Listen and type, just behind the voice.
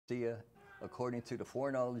ecclesia, according to the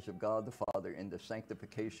foreknowledge of God the Father in the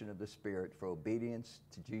sanctification of the Spirit, for obedience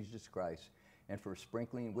to Jesus Christ, and for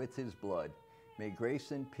sprinkling with his blood. May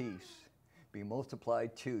grace and peace be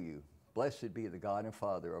multiplied to you. Blessed be the God and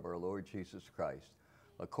Father of our Lord Jesus Christ.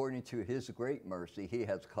 According to his great mercy, he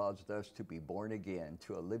has caused us to be born again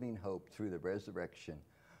to a living hope through the resurrection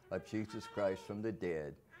of Jesus Christ from the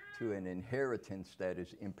dead, to an inheritance that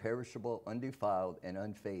is imperishable, undefiled, and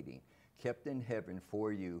unfading, kept in heaven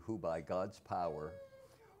for you, who by God's power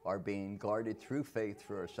are being guarded through faith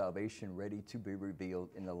for our salvation, ready to be revealed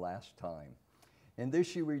in the last time. In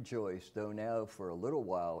this you rejoice, though now for a little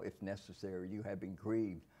while, if necessary, you have been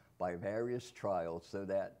grieved by various trials, so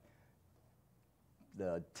that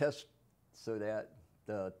the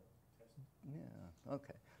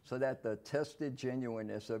tested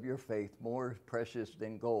genuineness of your faith, more precious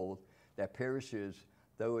than gold that perishes,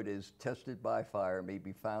 though it is tested by fire, may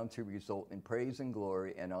be found to result in praise and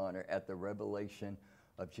glory and honor at the revelation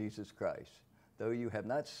of Jesus Christ. Though you have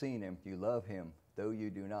not seen him, you love him. Though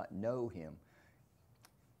you do not know him,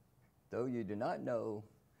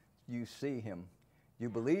 you see him. You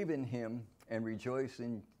believe in him and rejoice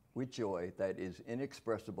with joy that is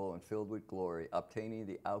inexpressible and filled with glory, obtaining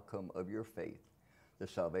the outcome of your faith, the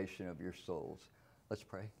salvation of your souls. Let's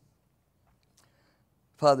pray.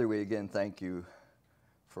 Father, we again thank you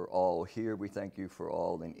for all here. We thank you for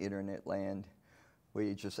all in internet land.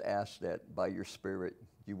 We just ask that by your Spirit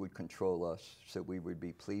you would control us so we would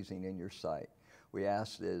be pleasing in your sight. We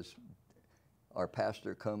ask as our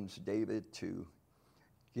pastor comes, David, to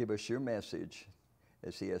give us your message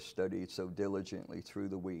as he has studied so diligently through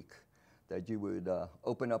the week, that you would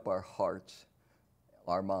open up our hearts,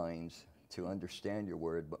 our minds to understand your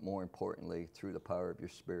word, but more importantly, through the power of your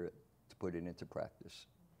Spirit, to put it into practice.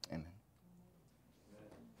 Amen.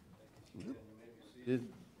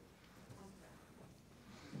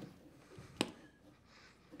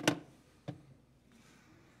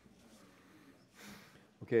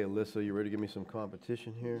 Okay, Alyssa, you ready to give me some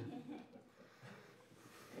competition here?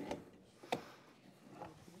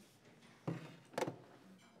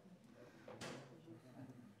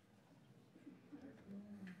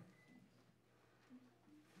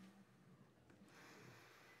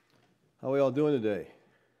 How are we all doing today?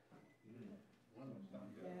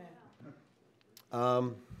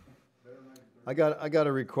 I got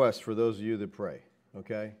a request for those of you that pray,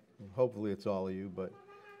 okay? Hopefully it's all of you, but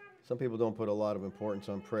some people don't put a lot of importance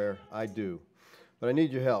on prayer. I do. But I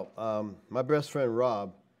need your help. My best friend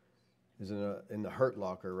Rob is in the hurt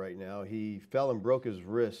locker right now. He fell and broke his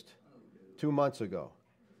wrist 2 months ago.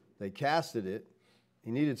 They casted it.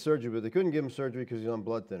 He needed surgery, but they couldn't give him surgery because he's on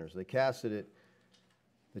blood thinners. They casted it.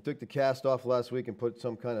 They took the cast off last week and put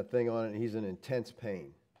some kind of thing on it, and he's in intense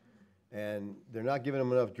pain. And they're not giving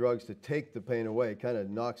him enough drugs to take the pain away. It kind of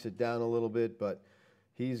knocks it down a little bit, but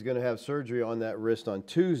he's going to have surgery on that wrist on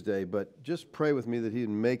Tuesday. But just pray with me that he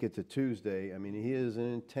can make it to Tuesday. I mean, he is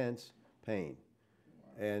in intense pain.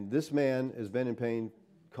 And this man has been in pain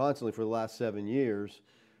constantly for the last 7 years,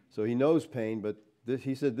 so he knows pain, but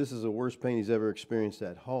he said this is the worst pain he's ever experienced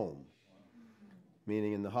at home.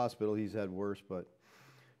 Meaning in the hospital he's had worse, but...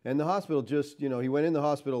 And the hospital just, he went in the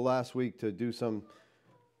hospital last week to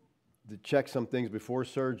check some things before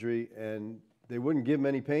surgery, and they wouldn't give him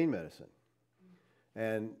any pain medicine.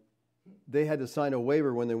 And they had to sign a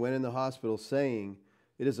waiver when they went in the hospital saying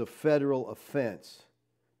it is a federal offense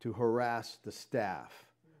to harass the staff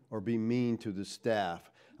or be mean to the staff.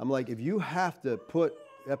 I'm like, if you have to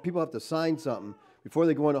people have to sign something before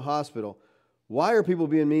they go into hospital, why are people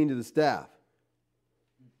being mean to the staff?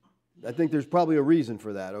 I think there's probably a reason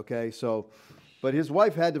for that, okay? So, but his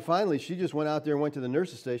wife had to she just went out there and went to the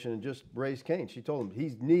nurse's station and just raised Cain. She told him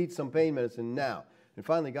he needs some pain medicine now, and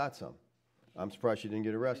finally got some. I'm surprised she didn't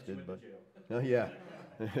get arrested, but yeah.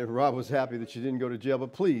 Rob was happy that she didn't go to jail,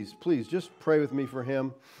 but please, just pray with me for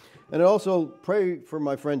him. And also pray for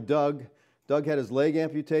my friend Doug. Doug had his leg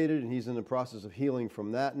amputated, and he's in the process of healing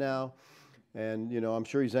from that now. And, I'm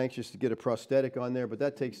sure he's anxious to get a prosthetic on there, but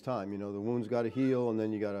that takes time. The wound's got to heal, and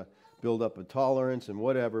then you got to build up a tolerance and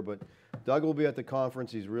whatever. But Doug will be at the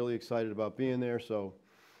conference. He's really excited about being there, so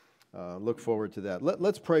look forward to that.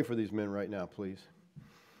 Let's pray for these men right now, please.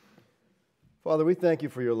 Father, we thank you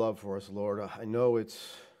for your love for us, Lord. I know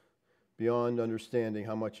it's beyond understanding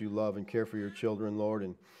how much you love and care for your children, Lord.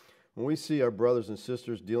 And when we see our brothers and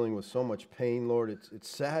sisters dealing with so much pain, Lord, it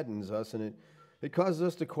saddens us, and it causes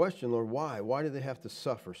us to question, Lord, why? Why do they have to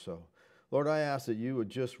suffer so? Lord, I ask that you would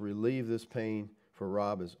just relieve this pain for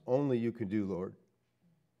Rob as only you can do, Lord.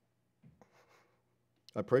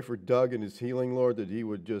 I pray for Doug and his healing, Lord, that he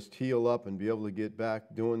would just heal up and be able to get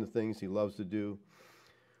back doing the things he loves to do.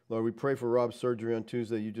 Lord, we pray for Rob's surgery on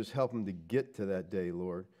Tuesday. You just help him to get to that day,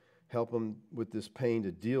 Lord. Help him with this pain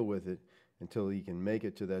to deal with it until he can make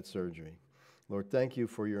it to that surgery. Lord, thank you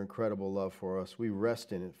for your incredible love for us. We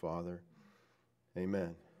rest in it, Father.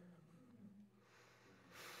 Amen.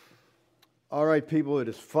 All right, people, it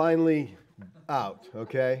is finally out,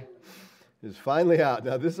 okay? It is finally out.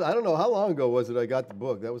 Now, this, I don't know, how long ago was it I got the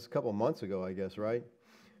book? That was a couple of months ago, I guess, right?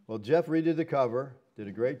 Well, Jeff redid the cover, did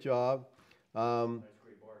a great job.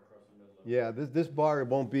 Yeah, this bar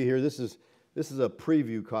won't be here. This is a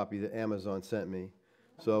preview copy that Amazon sent me.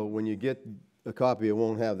 So when you get a copy, it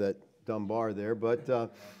won't have that dumb bar there. But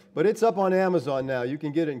it's up on Amazon now. You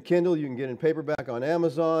can get it in Kindle. You can get it in paperback on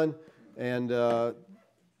Amazon. And I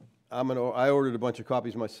ordered a bunch of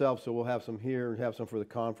copies myself, so we'll have some here and have some for the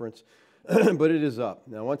conference. But it is up.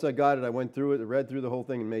 Now, once I got it, I went through it, read through the whole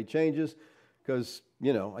thing, and made changes because,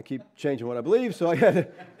 you know, I keep changing what I believe. So I had to...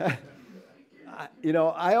 You know,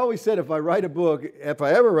 I always said if I ever write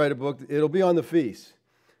a book, it'll be on the feast.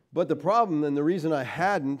 But the problem and the reason I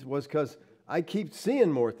hadn't was because I keep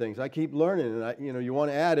seeing more things. I keep learning, and you want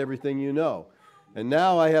to add everything you know. And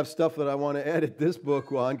now I have stuff that I want to edit this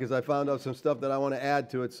book on because I found out some stuff that I want to add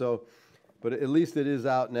to it. So, but at least it is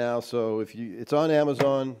out now. So it's on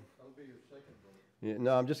Amazon. That'll be your second book. Yeah,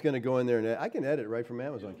 no, I'm just going to go in there and I can edit right from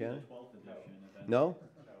Amazon, can't I? No?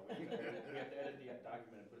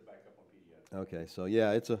 Okay, so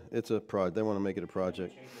yeah, it's a project. They want to make it a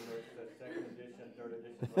project.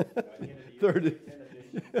 Third edition.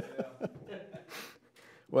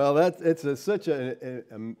 Well, such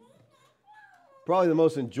a probably the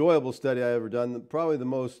most enjoyable study I ever done. Probably the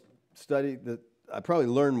most study that I probably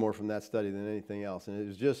learned more from that study than anything else.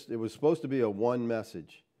 And it was supposed to be a one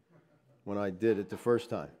message when I did it the first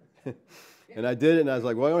time, and I did it, and I was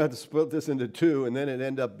like, well, I don't have to split this into two, and then it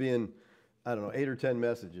ended up being, I don't know, 8 or 10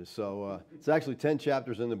 messages. So it's actually 10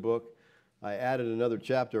 chapters in the book. I added another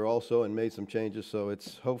chapter also and made some changes. So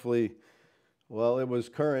it's hopefully, well, it was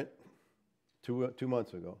current 2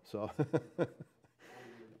 months ago. So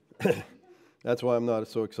that's why I'm not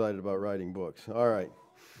so excited about writing books. All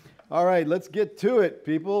right, let's get to it,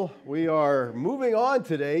 people. We are moving on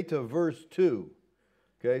today to verse 2.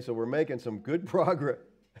 Okay, so we're making some good progress.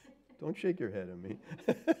 Don't shake your head at me.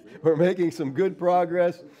 We're making some good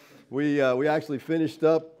progress. We actually finished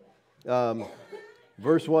up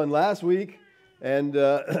verse 1 last week, and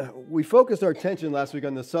we focused our attention last week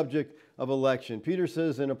on the subject of election. Peter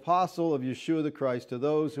says, an apostle of Yeshua the Christ to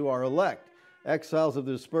those who are elect, exiles of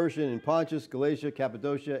the dispersion in Pontus, Galatia,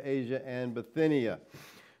 Cappadocia, Asia, and Bithynia.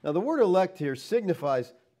 Now, the word elect here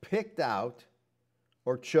signifies picked out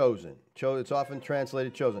or chosen. It's often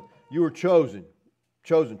translated chosen. You were chosen.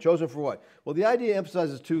 Chosen for what? Well, the idea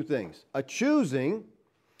emphasizes two things: a choosing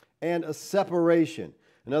and a separation.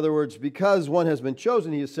 In other words, because one has been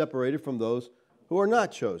chosen, he is separated from those who are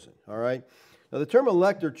not chosen. All right? Now, the term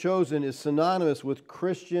elect or chosen is synonymous with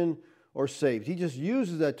Christian or saved. He just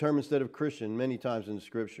uses that term instead of Christian many times in the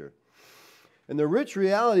Scripture. And the rich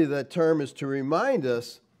reality of that term is to remind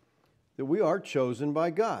us that we are chosen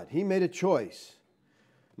by God. He made a choice.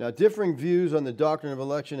 Now, differing views on the doctrine of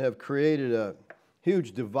election have created a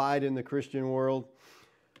huge divide in the Christian world.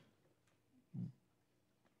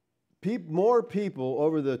 More people,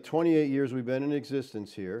 over the 28 years we've been in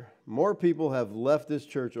existence here, more people have left this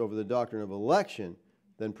church over the doctrine of election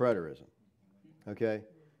than preterism. Okay?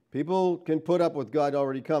 People can put up with God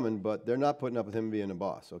already coming, but they're not putting up with Him being a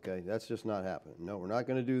boss. Okay? That's just not happening. No, we're not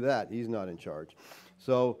going to do that. He's not in charge.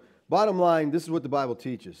 So, bottom line, this is what the Bible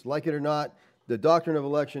teaches. Like it or not, the doctrine of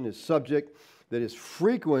election is subject that is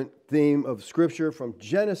frequent theme of Scripture from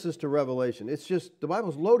Genesis to Revelation. It's just, the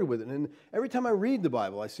Bible's loaded with it. And every time I read the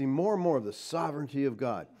Bible, I see more and more of the sovereignty of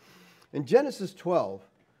God. In Genesis 12,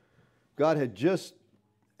 God had just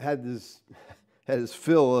had his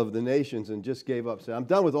fill of the nations and just gave up. Said, I'm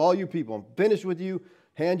done with all you people. I'm finished with you.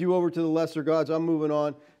 Hand you over to the lesser gods. I'm moving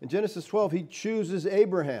on. In Genesis 12, he chooses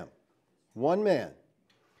Abraham, one man,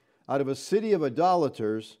 out of a city of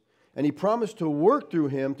idolaters, and he promised to work through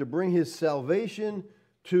him to bring his salvation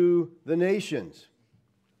to the nations.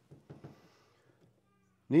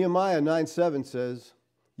 Nehemiah 9:7 says,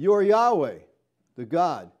 you are Yahweh, the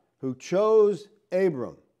God who chose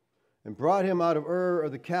Abram and brought him out of Ur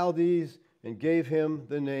of the Chaldees and gave him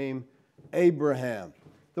the name Abraham.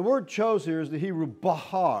 The word chose here is the Hebrew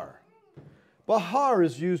bahar. Bahar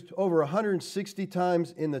is used over 160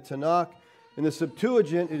 times in the Tanakh. In the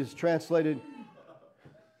Septuagint, it is translated,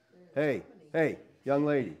 hey, young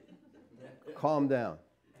lady, calm down.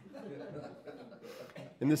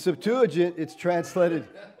 In the Septuagint, it's translated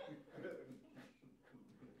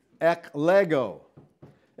eklego.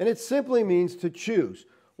 And it simply means to choose.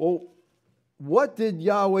 Well, what did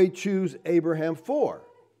Yahweh choose Abraham for?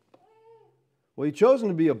 Well, he chose him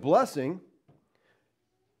to be a blessing.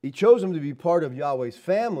 He chose him to be part of Yahweh's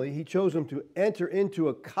family. He chose him to enter into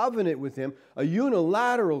a covenant with him, a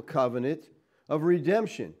unilateral covenant of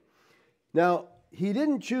redemption. Now, he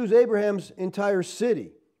didn't choose Abraham's entire city.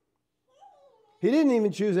 He didn't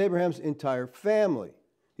even choose Abraham's entire family.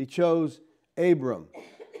 He chose Abram.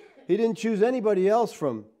 He didn't choose anybody else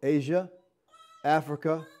from Asia,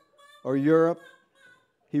 Africa, or Europe.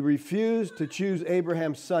 He refused to choose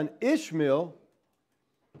Abraham's son Ishmael,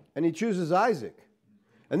 and he chooses Isaac.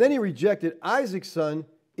 And then he rejected Isaac's son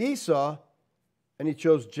Esau, and he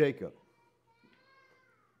chose Jacob.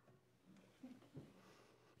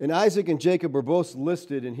 And Isaac and Jacob are both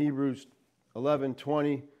listed in Hebrews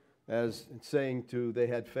 11:20 as saying they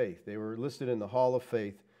had faith. They were listed in the hall of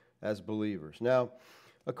faith as believers. Now,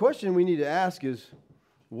 a question we need to ask is,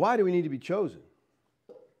 why do we need to be chosen?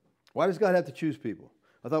 Why does God have to choose people?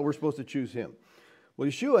 I thought we're supposed to choose him. Well,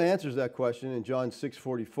 Yeshua answers that question in John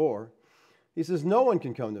 6:44. He says, no one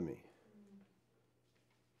can come to me.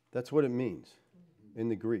 That's what it means in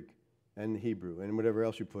the Greek and the Hebrew and whatever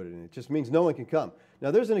else you put it in. It just means no one can come.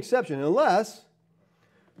 Now, there's an exception, unless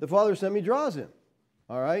the Father sent me draws him.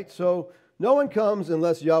 All right? So, no one comes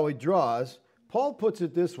unless Yahweh draws. Paul puts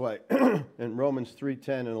it this way in Romans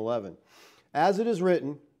 3:10 and 11. As it is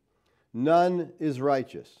written, none is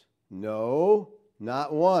righteous. No,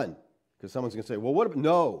 not one. Because someone's going to say, well, what about?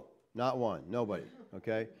 No, not one. Nobody.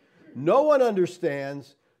 Okay? No one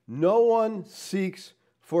understands. No one seeks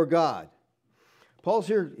for God. Paul's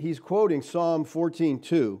here, he's quoting Psalm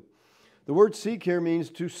 14:2. The word seek here means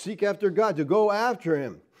to seek after God, to go after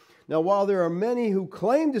him. Now, while there are many who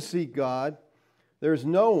claim to seek God, there's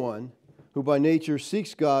no one who by nature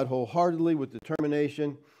seeks God wholeheartedly with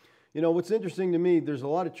determination. You know, what's interesting to me, there's a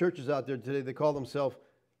lot of churches out there today that call themselves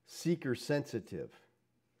seeker sensitive.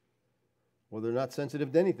 Well, they're not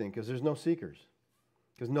sensitive to anything because there's no seekers.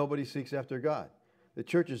 Because nobody seeks after God. The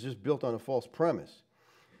church is just built on a false premise.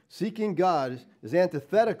 Seeking God is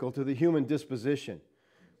antithetical to the human disposition.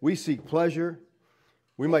 We seek pleasure.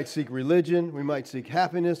 We might seek religion. We might seek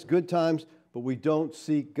happiness, good times, but we don't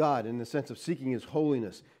seek God in the sense of seeking his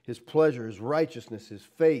holiness, his pleasure, his righteousness, his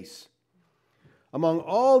face. Among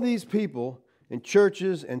all these people in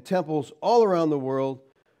churches and temples all around the world,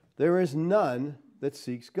 there is none that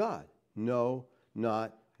seeks God. No,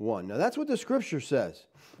 not one. Now that's what the scripture says.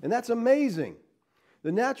 And that's amazing.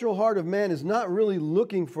 The natural heart of man is not really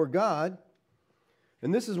looking for God.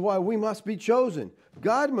 And this is why we must be chosen.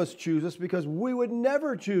 God must choose us because we would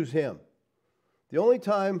never choose him. The only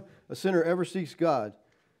time a sinner ever seeks God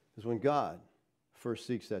is when God first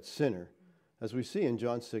seeks that sinner, as we see in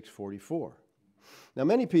John 6:44. Now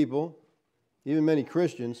many people, even many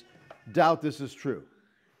Christians, doubt this is true.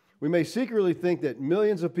 We may secretly think that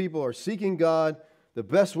millions of people are seeking God the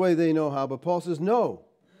best way they know how, but Paul says no.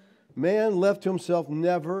 Man left to himself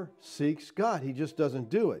never seeks God. He just doesn't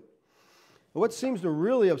do it. And what seems to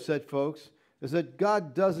really upset folks is that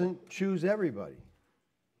God doesn't choose everybody.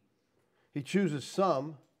 He chooses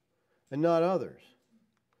some and not others.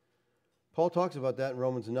 Paul talks about that in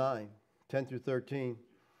Romans 9:10 through 13.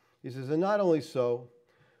 He says, and not only so,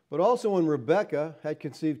 but also when Rebekah had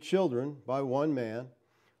conceived children by one man,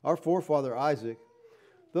 our forefather Isaac,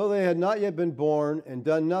 though they had not yet been born and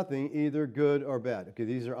done nothing, either good or bad. Okay,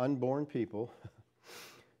 these are unborn people.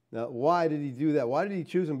 Now, why did he do that? Why did he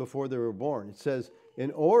choose them before they were born? It says,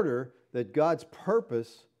 in order that God's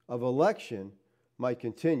purpose of election might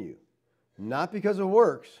continue. Not because of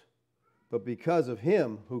works, but because of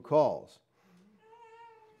him who calls.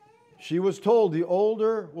 She was told, the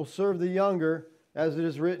older will serve the younger, as it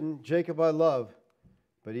is written, Jacob I love,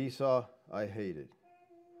 but Esau I hated.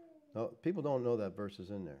 No, people don't know that verse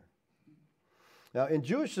is in there. Now, in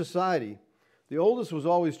Jewish society, the oldest was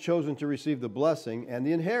always chosen to receive the blessing and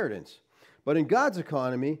the inheritance. But in God's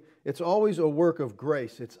economy, it's always a work of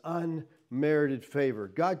grace. It's unmerited favor.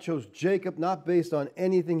 God chose Jacob not based on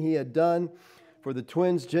anything he had done. For the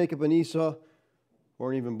twins, Jacob and Esau,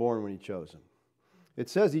 weren't even born when he chose them. It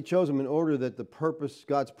says he chose them in order that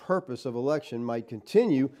God's purpose of election might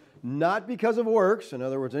continue, not because of works, in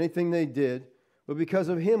other words, anything they did, but because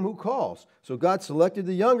of him who calls. So God selected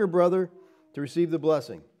the younger brother to receive the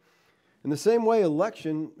blessing. In the same way,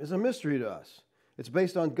 election is a mystery to us. It's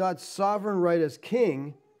based on God's sovereign right as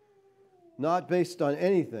king, not based on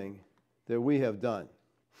anything that we have done.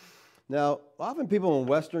 Now, often people in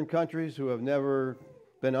Western countries who have never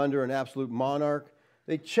been under an absolute monarch,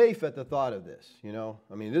 they chafe at the thought of this, you know.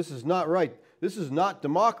 I mean, this is not right. This is not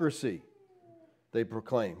democracy, they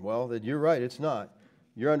proclaim. Well, then you're right, it's not.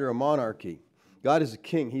 You're under a monarchy. God is a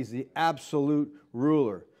king. He's the absolute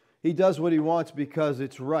ruler. He does what he wants because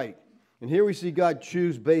it's right. And here we see God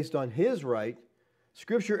choose based on his right.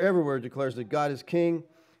 Scripture everywhere declares that God is king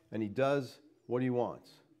and he does what he wants.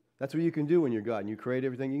 That's what you can do when you're God and you create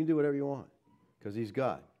everything. You can do whatever you want because he's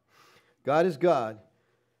God. God is God.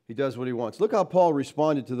 He does what he wants. Look how Paul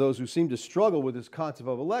responded to those who seem to struggle with this concept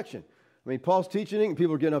of election. I mean, Paul's teaching it and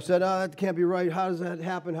people are getting upset. Oh, that can't be right. How does that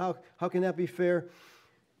happen? How can that be fair?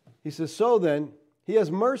 He says, so then, he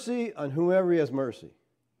has mercy on whomever he has mercy.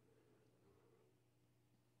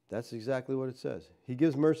 That's exactly what it says. He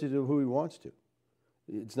gives mercy to who he wants to.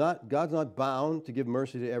 God's not bound to give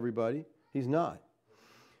mercy to everybody. He's not.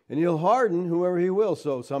 And he'll harden whoever he will.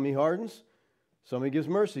 So some he hardens, some he gives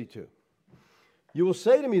mercy to. You will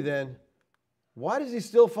say to me then, why does he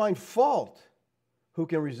still find fault? Who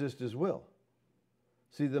can resist his will?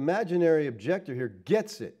 See, the imaginary objector here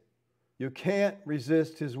gets it. You can't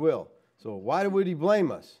resist his will. So why would he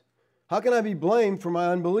blame us? How can I be blamed for my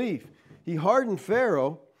unbelief? He hardened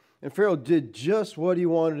Pharaoh, and Pharaoh did just what he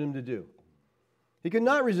wanted him to do. He could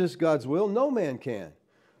not resist God's will. No man can.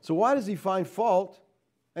 So why does he find fault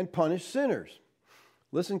and punish sinners?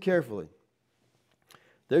 Listen carefully.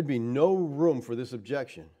 There'd be no room for this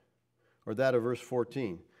objection, or that of verse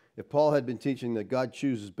 14, if Paul had been teaching that God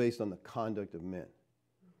chooses based on the conduct of men.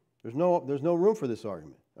 There's no room for this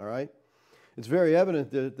argument, all right? It's very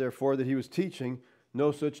evident, therefore, that he was teaching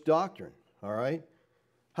no such doctrine, all right?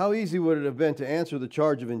 How easy would it have been to answer the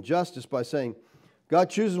charge of injustice by saying, God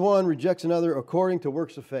chooses one, rejects another according to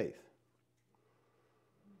works of faith?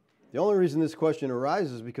 The only reason this question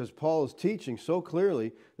arises is because Paul is teaching so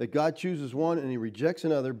clearly that God chooses one and he rejects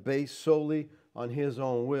another based solely on his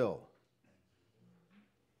own will.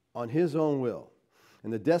 On his own will.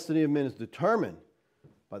 And the destiny of men is determined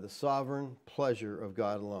by the sovereign pleasure of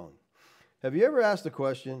God alone. Have you ever asked the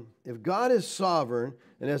question, if God is sovereign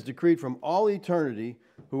and has decreed from all eternity,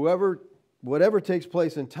 whatever takes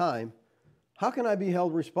place in time, how can I be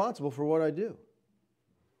held responsible for what I do?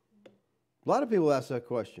 A lot of people ask that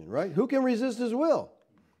question, right? Who can resist his will?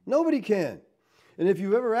 Nobody can. And if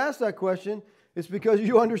you've ever asked that question, it's because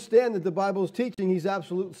you understand that the Bible is teaching he's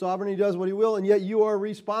absolute sovereign, he does what he will, and yet you are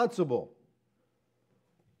responsible.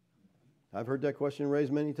 I've heard that question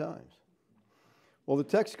raised many times. Well, the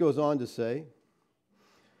text goes on to say,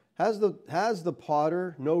 has the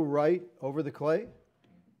potter no right over the clay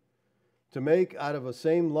to make out of a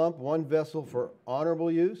same lump one vessel for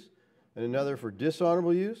honorable use and another for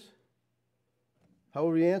dishonorable use? How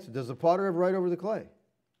would we answer? Does the potter have right over the clay?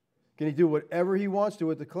 Can he do whatever he wants to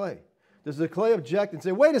with the clay? Does the clay object and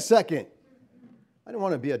say, wait a second, I don't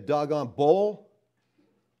want to be a doggone bowl.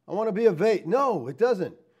 I want to be a vase. No, it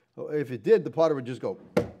doesn't. If it did, the potter would just go,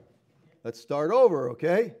 let's start over,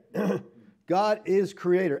 okay? God is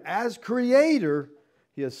creator. As creator,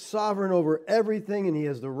 he is sovereign over everything and he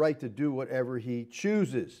has the right to do whatever he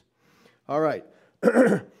chooses. All right,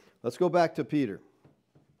 let's go back to Peter.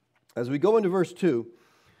 As we go into verse 2,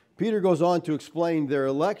 Peter goes on to explain their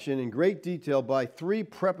election in great detail by three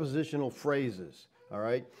prepositional phrases. All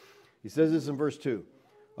right? He says this in verse 2.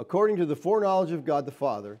 According to the foreknowledge of God the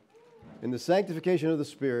Father, in the sanctification of the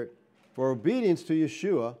Spirit, for obedience to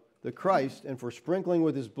Yeshua, the Christ, and for sprinkling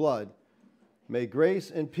with his blood, may grace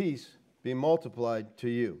and peace be multiplied to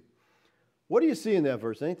you. What do you see in that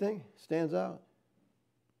verse? Anything stands out?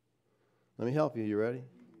 Let me help you. You ready?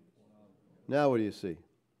 Now what do you see?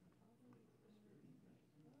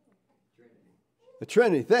 The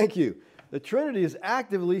Trinity, thank you. The Trinity is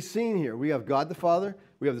actively seen here. We have God the Father,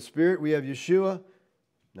 we have the Spirit, we have Yeshua.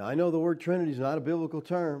 Now, I know the word Trinity is not a biblical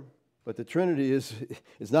term, but the Trinity is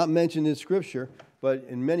not mentioned in Scripture, but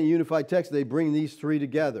in many unified texts, they bring these three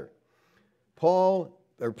together.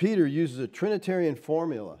 Peter uses a Trinitarian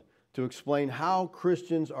formula to explain how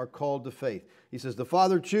Christians are called to faith. He says, the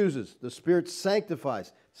Father chooses, the Spirit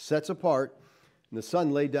sanctifies, sets apart, and the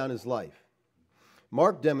Son laid down his life.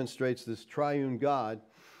 Mark demonstrates this triune God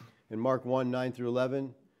in Mark 1, 9 through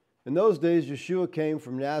 11. In those days, Yeshua came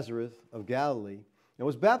from Nazareth of Galilee and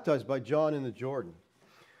was baptized by John in the Jordan.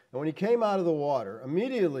 And when he came out of the water,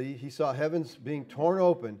 immediately he saw heavens being torn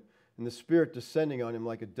open and the Spirit descending on him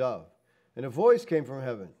like a dove. And a voice came from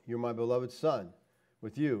heaven, "You're my beloved Son.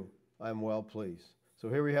 With you I am well pleased." So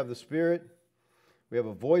here we have the Spirit. We have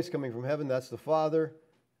a voice coming from heaven. That's the Father.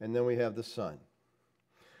 And then we have the Son.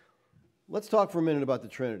 Let's talk for a minute about the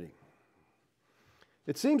Trinity.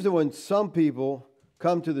 It seems that when some people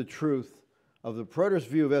come to the truth of the preterist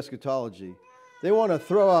view of eschatology, they want to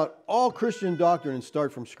throw out all Christian doctrine and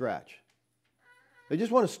start from scratch. They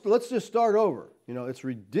just want to, let's just start over. You know, it's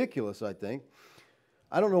ridiculous, I think.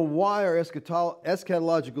 I don't know why our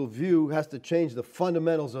eschatological view has to change the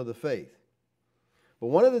fundamentals of the faith. But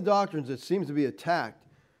one of the doctrines that seems to be attacked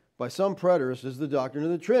by some preterists is the doctrine of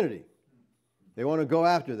the Trinity. They want to go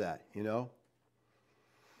after that, you know.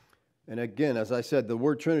 And again, as I said, the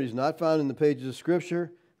word Trinity is not found in the pages of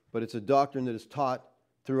Scripture, but it's a doctrine that is taught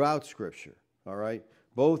throughout Scripture, all right?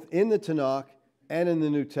 Both in the Tanakh and in the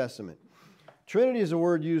New Testament. Trinity is a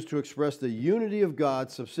word used to express the unity of God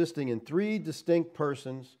subsisting in three distinct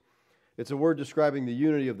persons. It's a word describing the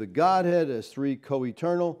unity of the Godhead as three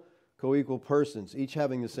co-eternal, co-equal persons, each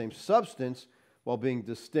having the same substance while being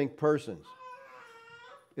distinct persons.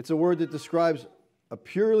 It's a word that describes a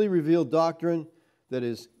purely revealed doctrine that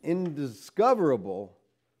is indiscoverable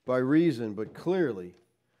by reason, but clearly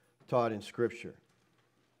taught in Scripture.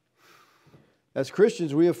 As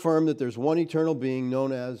Christians, we affirm that there's one eternal being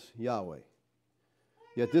known as Yahweh.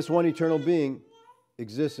 Yet this one eternal being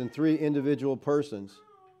exists in three individual persons: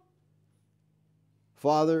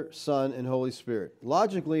 Father, Son, and Holy Spirit.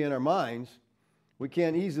 Logically, in our minds, we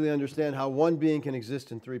can't easily understand how one being can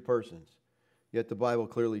exist in three persons. Yet the Bible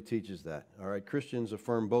clearly teaches that. All right, Christians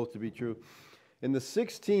affirm both to be true. In the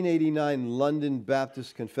 1689 London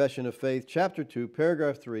Baptist Confession of Faith, chapter 2,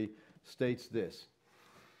 paragraph 3, states this: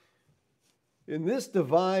 in this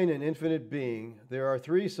divine and infinite being, there are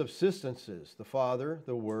three subsistences: the Father,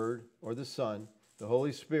 the Word, or the Son, the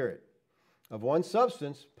Holy Spirit, of one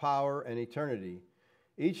substance, power, and eternity,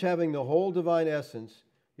 each having the whole divine essence,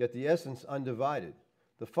 yet the essence undivided.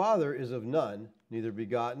 The Father is of none, neither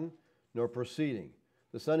begotten nor proceeding.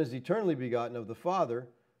 The Son is eternally begotten of the Father.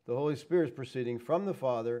 The Holy Spirit is proceeding from the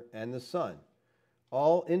Father and the Son.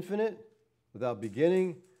 All infinite, without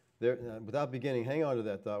beginning. Hang on to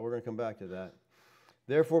that thought. We're going to come back to that.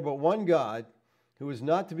 Therefore, but one God, who is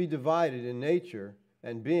not to be divided in nature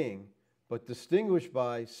and being, but distinguished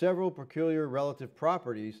by several peculiar relative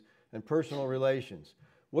properties and personal relations,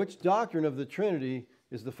 which doctrine of the Trinity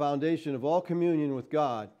is the foundation of all communion with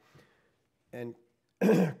God and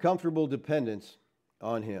comfortable dependence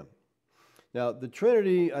on Him. Now, the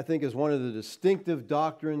Trinity, I think, is one of the distinctive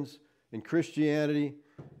doctrines in Christianity.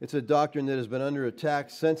 It's a doctrine that has been under attack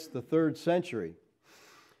since the 3rd century.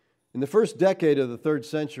 In the first decade of the 3rd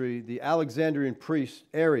century, the Alexandrian priest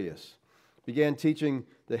Arius began teaching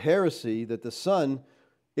the heresy that the Son,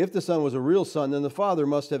 if the Son was a real Son, then the Father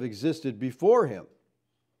must have existed before Him.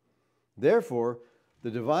 Therefore,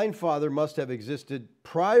 the Divine Father must have existed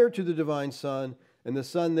prior to the Divine Son, and the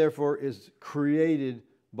Son, therefore, is created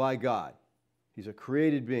by God. He's a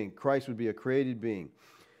created being. Christ would be a created being.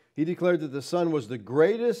 He declared that the Son was the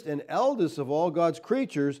greatest and eldest of all God's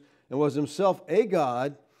creatures and was Himself a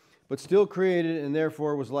God, but still created, and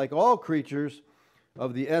therefore was like all creatures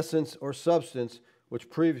of the essence or substance which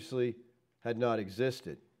previously had not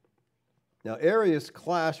existed. Now, Arius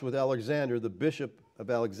clashed with Alexander, the bishop of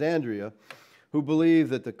Alexandria, who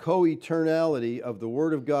believed that the co-eternality of the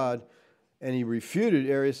Word of God, and he refuted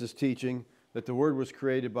Arius' teaching that the Word was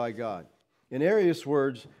created by God. In Arius'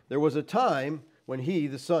 words, there was a time when He,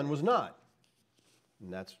 the Son, was not.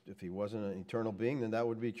 And that's, if He wasn't an eternal being, then that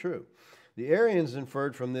would be true. The Arians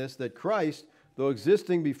inferred from this that Christ, though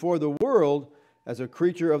existing before the world as a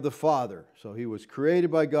creature of the Father, so He was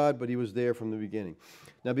created by God, but He was there from the beginning.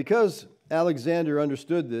 Now, because Alexander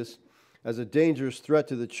understood this as a dangerous threat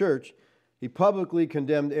to the church, he publicly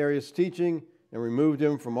condemned Arius' teaching and removed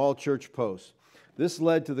him from all church posts. This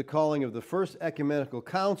led to the calling of the First Ecumenical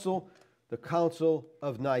Council, the Council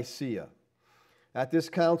of Nicaea. At this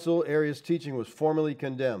council, Arius' teaching was formally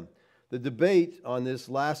condemned. The debate on this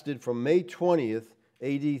lasted from May 20th,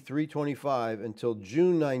 AD 325, until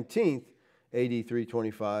June 19th, AD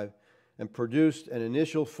 325, and produced an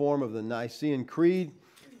initial form of the Nicene Creed,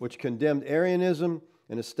 which condemned Arianism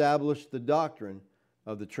and established the doctrine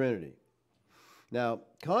of the Trinity. Now,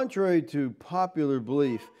 contrary to popular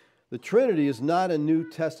belief, the Trinity is not a New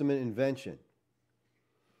Testament invention.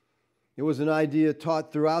 It was an idea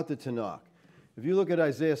taught throughout the Tanakh. If you look at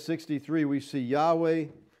Isaiah 63, we see Yahweh,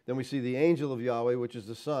 then we see the angel of Yahweh, which is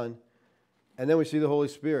the Son, and then we see the Holy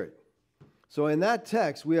Spirit. So in that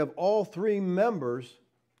text, we have all three members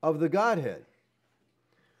of the Godhead.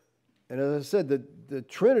 And as I said, the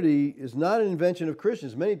Trinity is not an invention of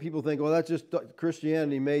Christians. Many people think, well, that's just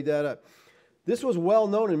Christianity made that up. This was well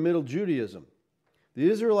known in Middle Judaism. The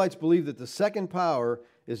Israelites believed that the second power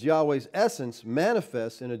is Yahweh's essence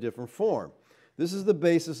manifest in a different form. This is the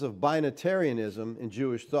basis of binitarianism in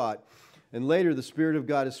Jewish thought, and later the Spirit of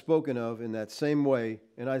God is spoken of in that same way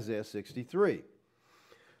in Isaiah 63.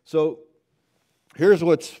 So here's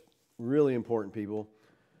what's really important, people.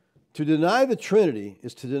 To deny the Trinity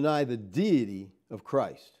is to deny the deity of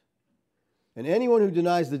Christ. And anyone who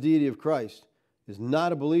denies the deity of Christ is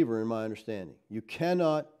not a believer in my understanding. You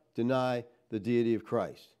cannot deny the deity of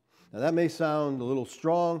Christ. Now that may sound a little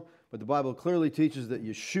strong, but the Bible clearly teaches that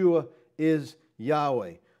Yeshua is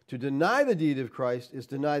Yahweh. To deny the deity of Christ is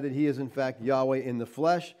to deny that he is in fact Yahweh in the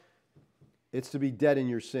flesh. It's to be dead in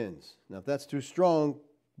your sins. Now if that's too strong,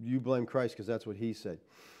 you blame Christ because that's what he said.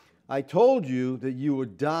 I told you that you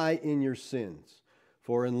would die in your sins.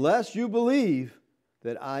 For unless you believe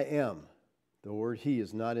that I am, the word he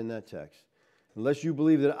is not in that text. Unless you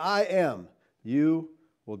believe that I am, you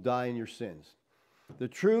will die in your sins. The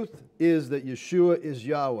truth is that Yeshua is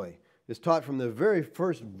Yahweh. It's taught from the very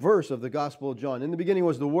first verse of the Gospel of John. In the beginning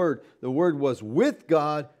was the Word. The Word was with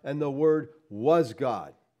God, and the Word was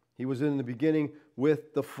God. He was in the beginning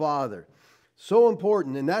with the Father. So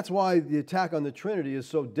important, and that's why the attack on the Trinity is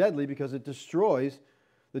so deadly, because it destroys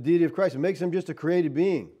the deity of Christ. It makes him just a created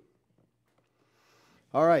being.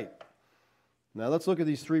 All right. Now let's look at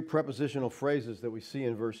these three prepositional phrases that we see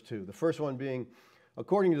in verse 2. The first one being,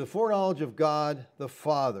 according to the foreknowledge of God the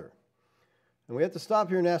Father. And we have to stop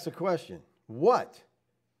here and ask the question, what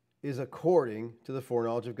is according to the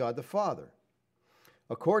foreknowledge of God the Father?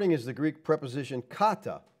 According is the Greek preposition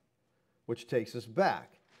kata, which takes us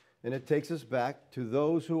back. And it takes us back to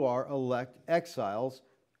those who are elect exiles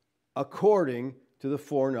according to the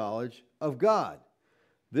foreknowledge of God.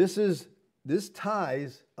 This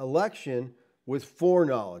ties election with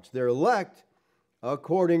foreknowledge. They're elect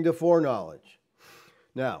according to foreknowledge.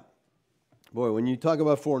 Now, boy, when you talk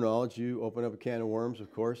about foreknowledge, you open up a can of worms,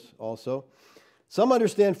 of course, also. Some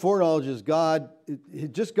understand foreknowledge as God,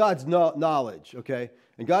 just God's knowledge, okay?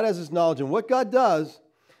 And God has this knowledge, and what God does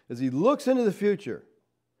is he looks into the future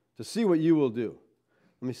to see what you will do.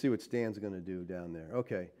 Let me see what Stan's going to do down there.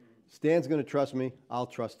 Okay, Stan's going to trust me. I'll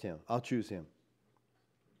trust him. I'll choose him.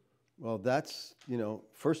 Well, that's,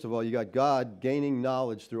 first of all, you got God gaining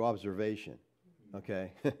knowledge through observation,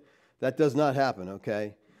 okay? That does not happen,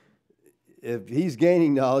 okay? If he's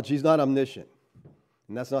gaining knowledge, he's not omniscient.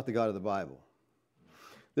 And that's not the God of the Bible.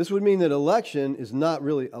 This would mean that election is not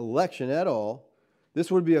really election at all. This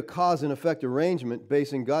would be a cause and effect arrangement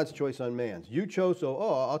basing God's choice on man's. You chose, so,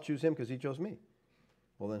 I'll choose him because he chose me.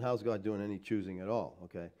 Well, then how's God doing any choosing at all,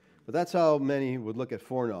 okay? But that's how many would look at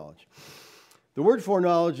foreknowledge. The word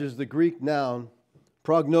foreknowledge is the Greek noun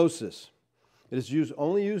prognosis. It is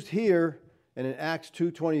only used here and in Acts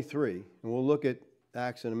 2:23, and we'll look at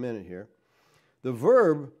Acts in a minute here. The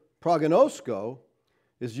verb prognosko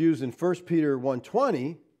is used in 1 Peter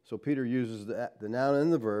 1:20, so Peter uses the noun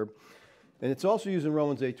and the verb, and it's also used in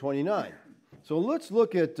Romans 8:29. So let's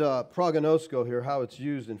look at prognosko here, how it's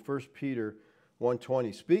used in 1 Peter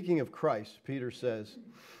 1:20. Speaking of Christ, Peter says,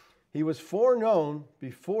 he was foreknown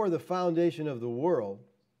before the foundation of the world,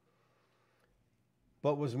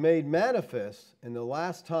 but was made manifest in the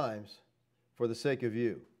last times for the sake of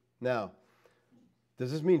you. Now,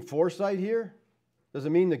 does this mean foresight here? Does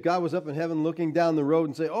it mean that God was up in heaven looking down the road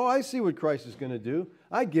and say, I see what Christ is going to do.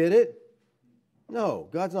 I get it. No,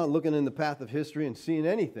 God's not looking in the path of history and seeing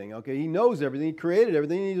anything. Okay, he knows everything. He created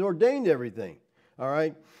everything. He's ordained everything. All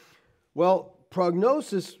right? Well,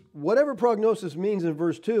 prognosis, whatever prognosis means in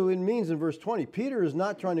verse 2, it means in verse 20. Peter is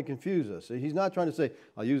not trying to confuse us. He's not trying to say,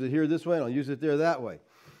 I'll use it here this way and I'll use it there that way.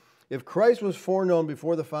 If Christ was foreknown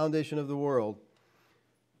before the foundation of the world,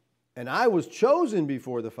 and I was chosen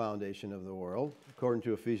before the foundation of the world, according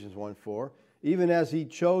to Ephesians 1:4, even as he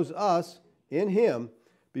chose us in him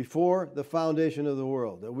before the foundation of the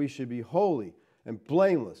world, that we should be holy and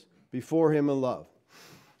blameless before him in love.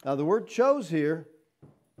 Now the word chose here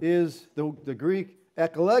is the Greek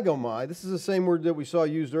ekologomai. This is the same word that we saw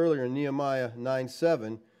used earlier in Nehemiah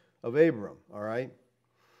 9:7 of Abram, all right?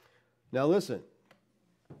 Now listen.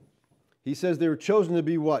 He says they were chosen to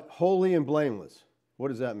be what? Holy and blameless. What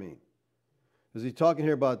does that mean? Is he talking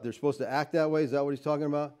here about they're supposed to act that way? Is that what he's talking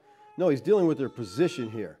about? No, he's dealing with their position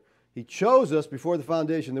here. He chose us before the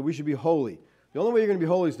foundation that we should be holy. The only way you're going to be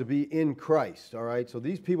holy is to be in Christ, all right? So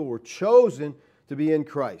these people were chosen to be in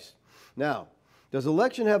Christ. Now, does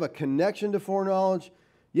election have a connection to foreknowledge?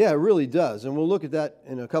 Yeah, it really does. And we'll look at that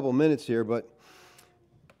in a couple minutes here. But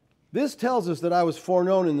this tells us that I was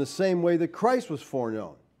foreknown in the same way that Christ was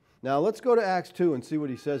foreknown. Now, let's go to Acts 2 and see what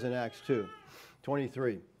he says in Acts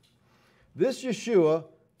 2:23. This Yeshua,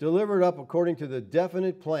 delivered up according to the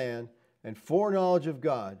definite plan and foreknowledge of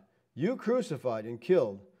God, you crucified and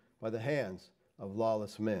killed by the hands of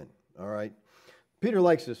lawless men. All right? Peter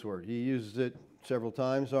likes this word. He uses it several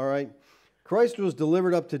times, all right? Christ was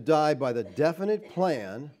delivered up to die by the definite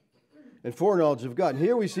plan and foreknowledge of God. And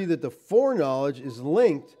here we see that the foreknowledge is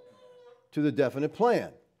linked to the definite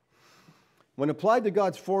plan. When applied to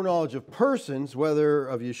God's foreknowledge of persons, whether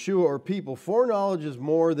of Yeshua or people, foreknowledge is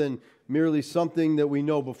more than merely something that we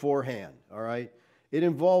know beforehand, all right? It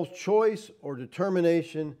involves choice or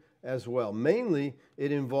determination as well. Mainly,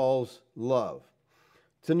 it involves love.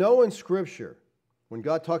 To know in Scripture, when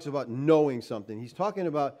God talks about knowing something, He's talking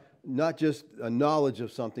about not just a knowledge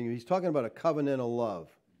of something, He's talking about a covenantal love.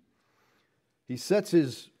 He sets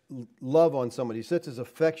His love on somebody. He sets His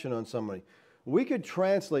affection on somebody. We could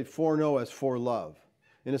translate foreknow as forelove,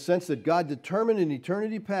 in a sense that God determined in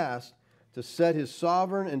eternity past to set His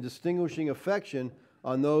sovereign and distinguishing affection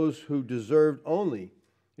on those who deserved only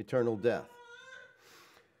eternal death.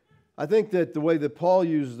 I think that the way that Paul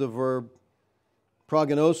uses the verb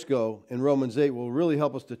prognosko in Romans 8 will really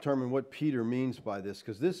help us determine what Peter means by this,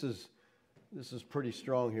 because this is pretty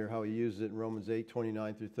strong here, how he uses it in Romans 8,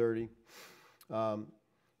 29 through 30.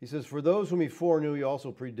 He says, "For those whom He foreknew, He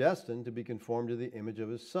also predestined to be conformed to the image of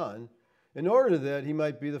His Son, in order that He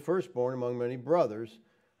might be the firstborn among many brothers.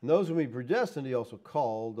 And those whom He predestined, He also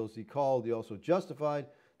called. Those He called, He also justified.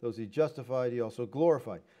 Those He justified, He also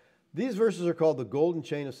glorified." These verses are called the golden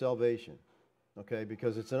chain of salvation, okay,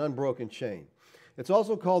 because it's an unbroken chain. It's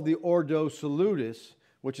also called the Ordo Salutis,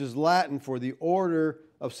 which is Latin for the order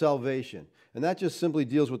of salvation. And that just simply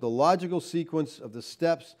deals with the logical sequence of the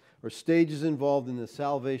steps or stages involved in the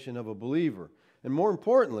salvation of a believer. And more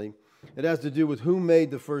importantly, it has to do with who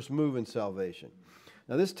made the first move in salvation.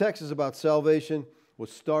 Now, this text is about salvation,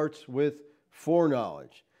 which starts with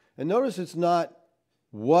foreknowledge. And notice it's not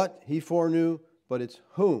what He foreknew, but it's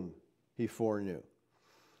whom He foreknew.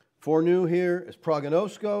 Foreknew here is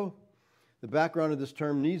prognosko. The background of this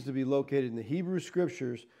term needs to be located in the Hebrew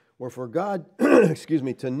Scriptures, where for God,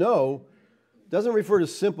 to know doesn't refer to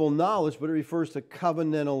simple knowledge, but it refers to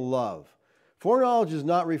covenantal love. Foreknowledge is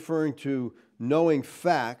not referring to knowing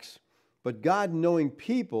facts, but God knowing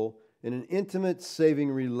people in an intimate, saving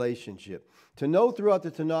relationship. To know throughout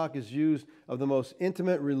the Tanakh is used of the most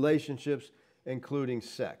intimate relationships, including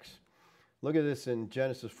sex. Look at this in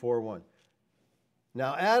Genesis 4:1.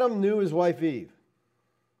 Now Adam knew his wife Eve.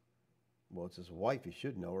 Well, it's his wife. He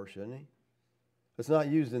should know her, shouldn't he? It's not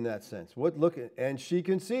used in that sense. And she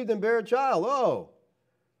conceived and bare a child. Oh,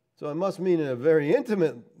 so it must mean a very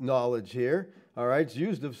intimate knowledge here. All right, it's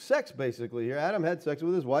used of sex basically here. Adam had sex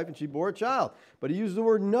with his wife and she bore a child. But he used the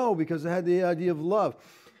word know because it had the idea of love.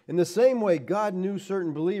 In the same way, God knew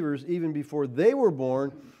certain believers even before they were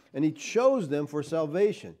born, and He chose them for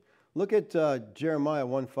salvation. Look at Jeremiah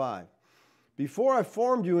 1:5. "Before I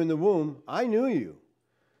formed you in the womb, I knew you.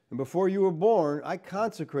 And before you were born, I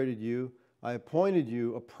consecrated you. I appointed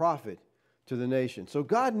you a prophet to the nation." So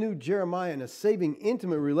God knew Jeremiah in a saving,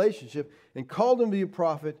 intimate relationship and called him to be a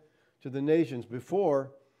prophet to the nations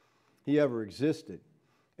before he ever existed.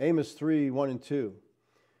 Amos 3:1 and 2.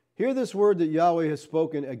 "Hear this word that Yahweh has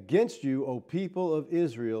spoken against you, O people of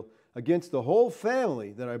Israel, against the whole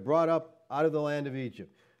family that I brought up out of the land of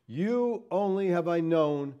Egypt. You only have I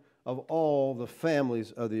known of all the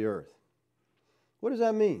families of the earth." What does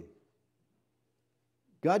that mean?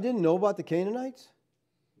 God didn't know about the Canaanites?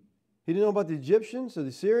 He didn't know about the Egyptians or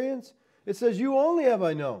the Syrians? It says, "You only have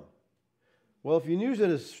I known." Well, if you use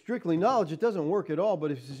it as strictly knowledge, it doesn't work at all.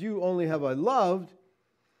 But if it says, "You only have I loved,"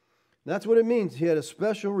 that's what it means. He had a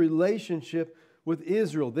special relationship with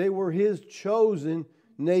Israel. They were His chosen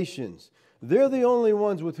nations. They're the only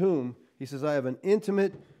ones with whom He says, "I have an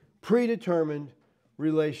intimate, predetermined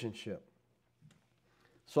relationship."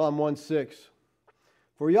 Psalm 1:6.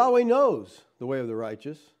 "For Yahweh knows the way of the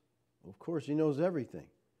righteous." Of course, He knows everything.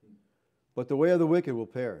 "But the way of the wicked will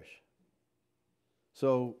perish."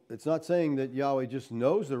 So it's not saying that Yahweh just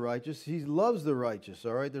knows the righteous. He loves the righteous,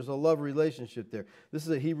 all right? There's a love relationship there. This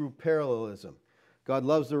is a Hebrew parallelism. God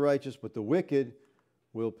loves the righteous, but the wicked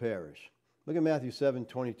will perish. Look at Matthew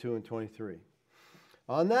 7:22 and 23.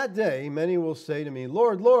 "On that day, many will say to me,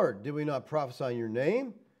 'Lord, Lord, did we not prophesy in your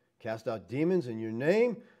name, cast out demons in your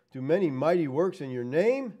name, do many mighty works in your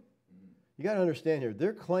name?'" You got to understand here,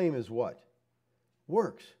 their claim is what?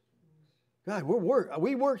 Works. God,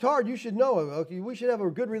 we worked hard. You should know. Okay, we should have a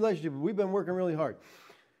good relationship. We've been working really hard.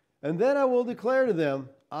 "And then I will declare to them,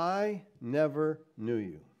 I never knew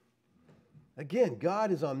you." Again,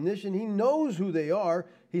 God is omniscient. He knows who they are.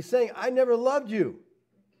 He's saying, "I never loved you.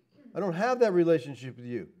 I don't have that relationship with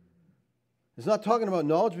you." It's not talking about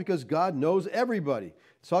knowledge because God knows everybody.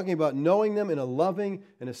 It's talking about knowing them in a loving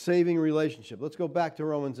and a saving relationship. Let's go back to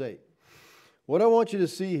Romans 8. What I want you to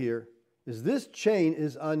see here is this chain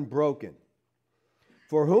is unbroken.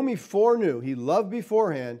 "For whom He foreknew, He loved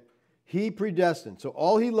beforehand, He predestined." So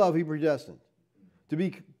all He loved, He predestined. To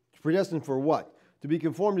be predestined for what? to be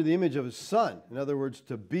conformed to the image of his Son. In other words,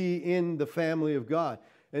 to be in the family of God,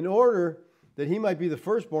 in order that he might be the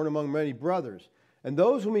firstborn among many brothers. And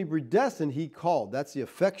those whom he predestined, he called. That's the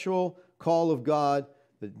effectual call of God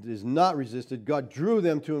that is not resisted. God drew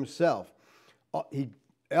them to himself.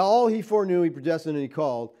 All he foreknew, he predestined and he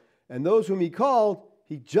called. And those whom he called,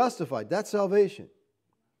 he justified. That's salvation.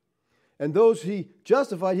 And those he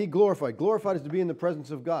justified, he glorified. Glorified is to be in the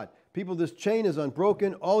presence of God. People, this chain is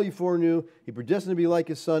unbroken. All he foreknew, he predestined to be like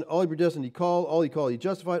his Son. All he predestined, he called. All he called, he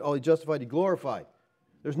justified. All he justified, he glorified.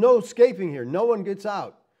 There's no escaping here. No one gets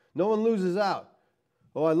out. No one loses out.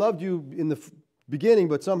 Oh, I loved you in the beginning,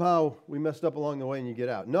 but somehow we messed up along the way and you get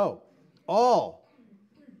out. No. All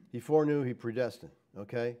he foreknew, he predestined.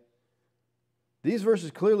 Okay? These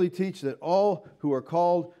verses clearly teach that all who are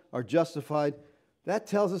called are justified. That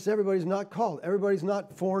tells us everybody's not called. Everybody's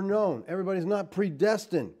not foreknown. Everybody's not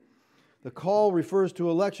predestined. The call refers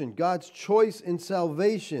to election, God's choice in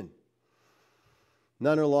salvation.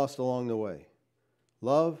 None are lost along the way.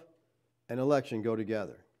 Love and election go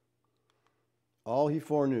together. All he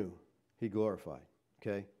foreknew, he glorified.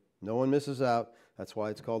 Okay? No one misses out. That's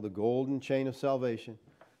why it's called the golden chain of salvation.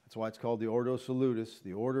 That's why it's called the Ordo Salutis,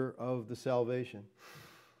 the order of the salvation.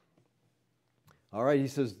 All right, he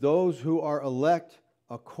says, those who are elect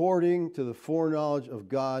according to the foreknowledge of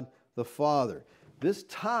God the Father. This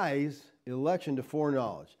ties election to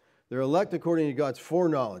foreknowledge. They're elect according to God's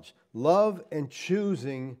foreknowledge. Love and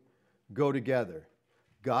choosing go together.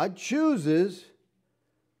 God chooses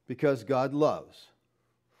because God loves.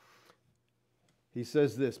 He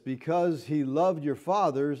says this, because he loved your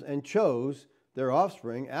fathers and chose their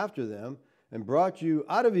offspring after them and brought you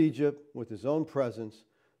out of Egypt with his own presence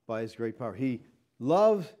by his great power. He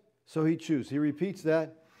loves, so he chooses. He repeats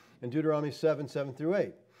that in Deuteronomy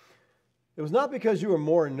 7:7-8. It was not because you were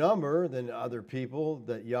more in number than other people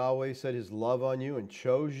that Yahweh set his love on you and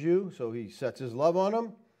chose you. So he sets his love on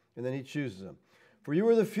them and then he chooses them. For you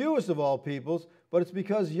were the fewest of all peoples, but it's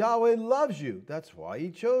because Yahweh loves you. That's why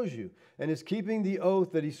he chose you and is keeping the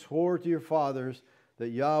oath that he swore to your fathers, that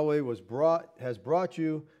Yahweh has brought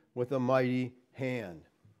you with a mighty hand.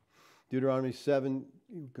 Deuteronomy 7,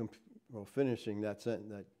 finishing that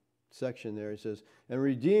section there, he says, and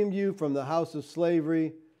redeemed you from the house of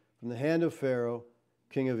slavery, from the hand of Pharaoh,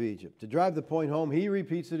 king of Egypt. To drive the point home, he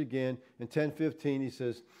repeats it again in 10:15. He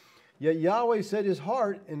says, yet Yahweh set his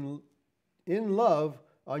heart in love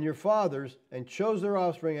on your fathers and chose their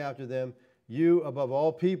offspring after them, you above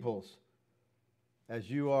all peoples, as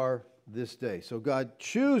you are this day. So God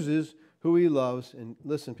chooses who he loves. And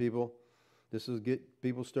listen, people, this will get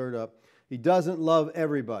people stirred up. He doesn't love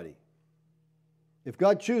everybody. If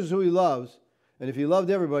God chooses who he loves, and if he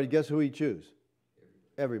loved everybody, guess who he'd choose?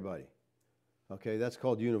 Everybody. Okay, that's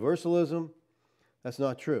called universalism. That's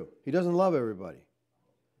not true. He doesn't love everybody.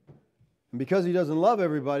 And because he doesn't love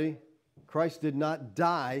everybody, Christ did not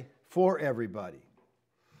die for everybody.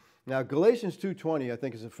 Now, Galatians 2:20, I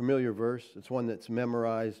think, is a familiar verse. It's one that's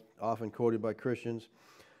memorized, often quoted by Christians.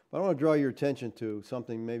 But I want to draw your attention to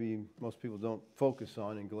something maybe most people don't focus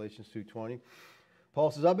on in Galatians 2:20.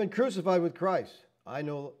 Paul says, I've been crucified with Christ. I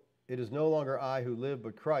know it is no longer I who live,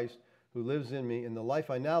 but Christ who lives in me. In the life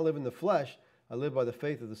I now live in the flesh, I live by the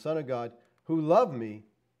faith of the Son of God, who loved me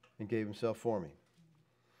and gave himself for me.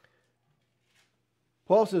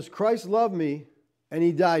 Paul says, Christ loved me and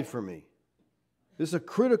he died for me. This is a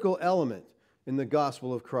critical element in the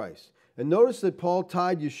gospel of Christ. And notice that Paul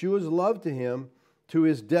tied Yeshua's love to him to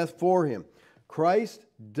his death for him. Christ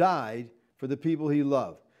died for the people he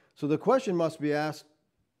loved. So the question must be asked,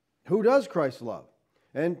 who does Christ love?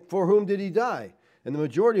 And for whom did he die? And the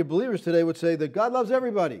majority of believers today would say that God loves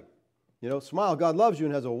everybody. You know, smile, God loves you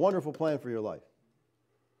and has a wonderful plan for your life.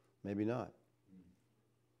 Maybe not.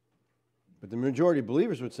 But the majority of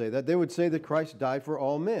believers would say that. They would say that Christ died for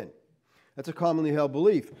all men. That's a commonly held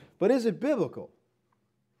belief. But is it biblical?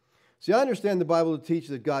 See, I understand the Bible to teach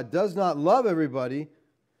that God does not love everybody.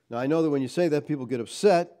 Now, I know that when you say that, people get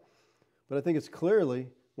upset. But I think it's clearly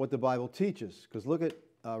what the Bible teaches. Because look at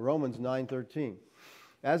Romans 9:13.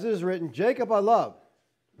 As it is written, Jacob I loved,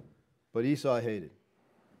 but Esau I hated.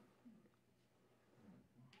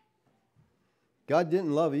 God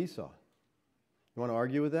didn't love Esau. You want to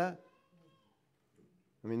argue with that?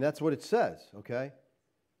 I mean, that's what it says, okay?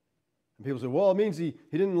 And people say, well, it means he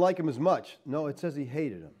didn't like him as much. No, it says he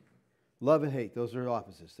hated him. Love and hate, those are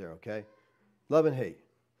opposites there, okay? Love and hate.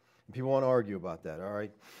 And people want to argue about that, all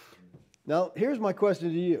right? Now, here's my question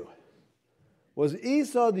to you. Was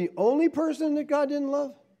Esau the only person that God didn't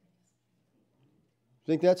love?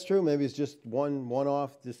 Think that's true? Maybe it's just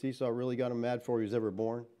one-off. Just Esau really got him mad before he was ever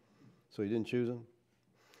born, so he didn't choose him.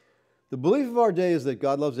 The belief of our day is that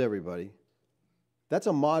God loves everybody. That's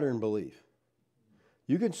a modern belief.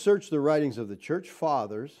 You can search the writings of the church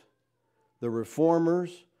fathers, the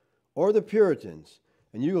reformers, or the Puritans,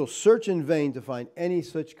 and you will search in vain to find any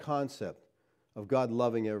such concept of God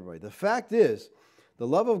loving everybody. The fact is, the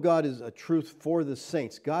love of God is a truth for the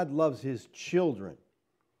saints. God loves His children.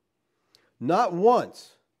 Not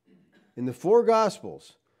once in the four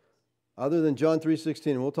Gospels, other than John 3:16,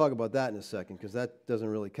 and we'll talk about that in a second because that doesn't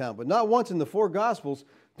really count, but not once in the four Gospels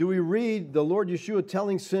do we read the Lord Yeshua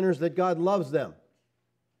telling sinners that God loves them.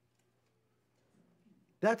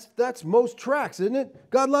 That's most tracts, isn't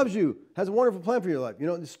it? God loves you, has a wonderful plan for your life. You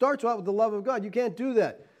know, it starts out with the love of God. You can't do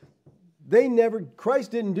that.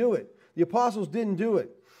 Christ didn't do it. The apostles didn't do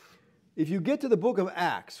it. If you get to the book of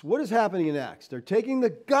Acts, what is happening in Acts? They're taking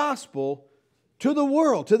the gospel to the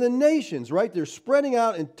world, to the nations, right? They're spreading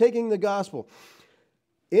out and taking the gospel.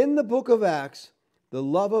 In the book of Acts, the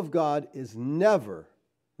love of God is never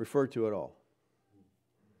referred to at all.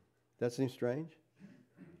 That seems strange?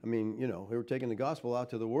 I mean, you know, they were taking the gospel out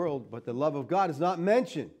to the world, but the love of God is not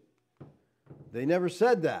mentioned. They never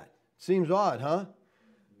said that. Seems odd, huh?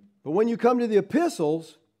 But when you come to the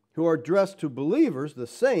epistles, who are addressed to believers, the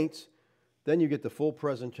saints, then you get the full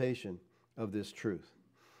presentation of this truth.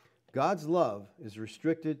 God's love is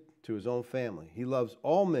restricted to His own family. He loves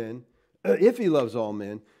all men. If He loves all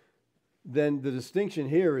men, then the distinction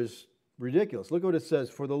here is ridiculous. Look what it says.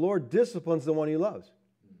 For the Lord disciplines the one He loves.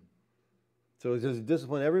 So does He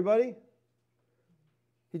discipline everybody?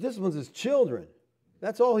 He disciplines His children.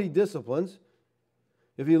 That's all He disciplines.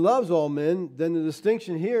 If He loves all men, then the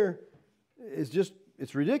distinction here is just,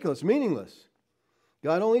 it's ridiculous, meaningless.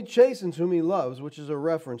 God only chastens whom He loves, which is a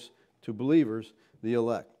reference to believers, the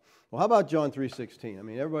elect. Well, how about John 3:16? I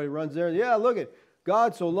mean, everybody runs there. Yeah, look at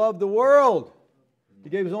God so loved the world. He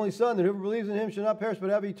gave His only Son, that whoever believes in Him shall not perish but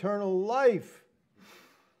have eternal life.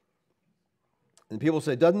 And people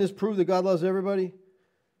say, doesn't this prove that God loves everybody?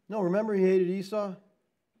 No, remember He hated Esau?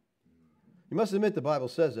 You must admit the Bible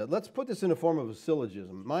says that. Let's put this in a form of a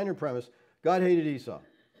syllogism. Minor premise, God hated Esau.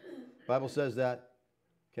 Bible says that.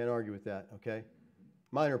 Can't argue with that, okay?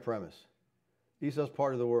 Minor premise. Esau's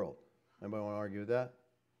part of the world. Anybody want to argue with that?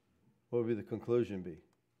 What would be the conclusion be?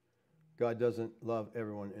 God doesn't love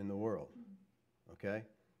everyone in the world, okay?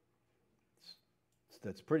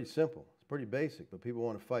 That's pretty simple. It's pretty basic, but people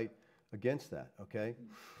want to fight against that, okay?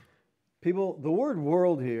 People, the word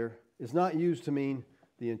world here is not used to mean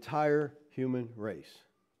the entire human race.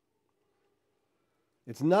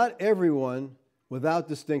 It's not everyone without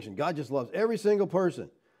distinction. God just loves every single person.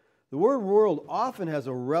 The word world often has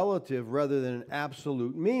a relative rather than an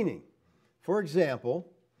absolute meaning. For example,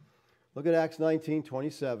 look at Acts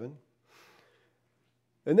 19:27.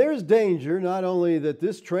 And there is danger not only that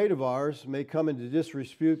this trade of ours may come into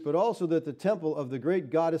disrepute, but also that the temple of the great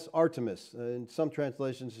goddess Artemis, in some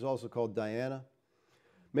translations is also called Diana,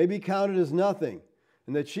 may be counted as nothing,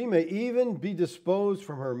 and that she may even be disposed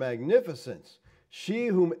from her magnificence, she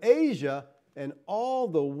whom Asia and all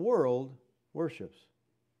the world worships.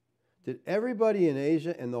 Did everybody in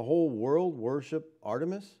Asia and the whole world worship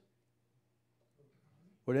Artemis?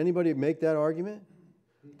 Would anybody make that argument?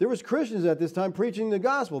 There was Christians at this time preaching the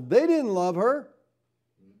gospel. They didn't love her.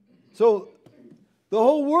 So the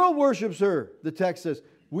whole world worships her, the text says.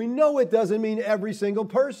 We know it doesn't mean every single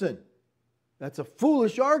person. That's a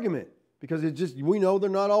foolish argument because we know they're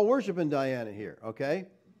not all worshiping Diana here, okay?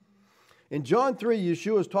 In John 3,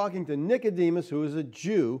 Yeshua is talking to Nicodemus, who is a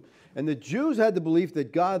Jew, and the Jews had the belief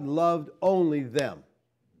that God loved only them.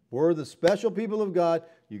 We're the special people of God.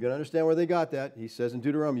 You can understand where they got that. He says in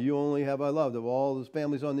Deuteronomy, you only have I loved of all the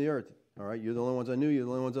families on the earth. All right, you're the only ones I knew, you're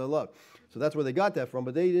the only ones I loved. So that's where they got that from,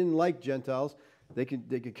 but they didn't like Gentiles. They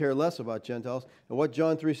could care less about Gentiles. And what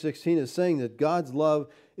John 3:16 is saying, that God's love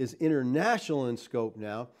is international in scope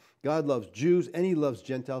now. God loves Jews and He loves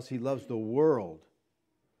Gentiles. He loves the world.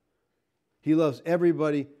 He loves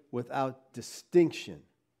everybody without distinction,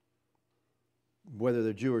 whether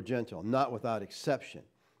they're Jew or Gentile, not without exception.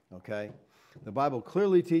 Okay? The Bible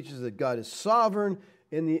clearly teaches that God is sovereign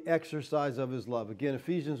in the exercise of His love. Again,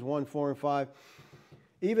 Ephesians 1:4 and 5.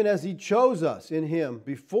 Even as He chose us in Him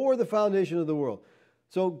before the foundation of the world.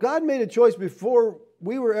 So God made a choice before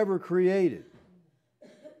we were ever created.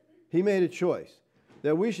 He made a choice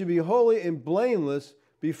that we should be holy and blameless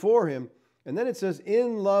before Him. And then it says,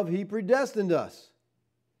 in love He predestined us.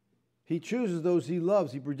 He chooses those He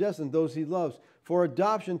loves. He predestined those He loves for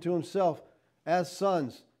adoption to Himself as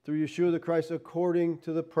sons through Yeshua the Christ according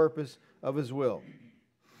to the purpose of His will.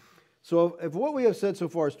 So if what we have said so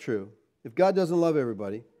far is true, if God doesn't love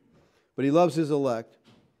everybody, but He loves His elect,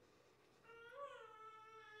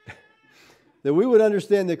 that we would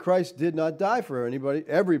understand that Christ did not die for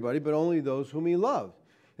everybody, but only those whom he loved.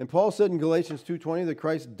 And Paul said in Galatians 2:20 that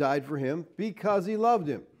Christ died for him because he loved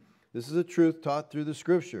him. This is a truth taught through the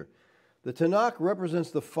Scripture. The Tanakh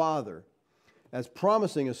represents the Father as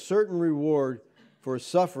promising a certain reward for his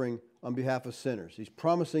suffering on behalf of sinners. He's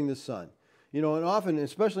promising the Son. You know, and often,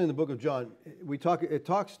 especially in the book of John, it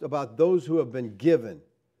talks about those who have been given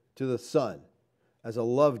to the Son as a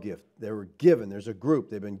love gift. They were given. There's a group.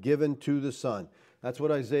 They've been given to the Son. That's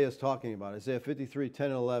what Isaiah is talking about. Isaiah 53:10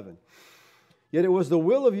 and 11. Yet it was the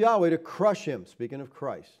will of Yahweh to crush him, speaking of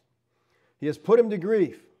Christ. He has put him to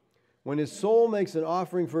grief. When his soul makes an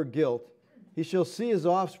offering for guilt, he shall see his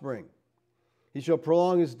offspring. He shall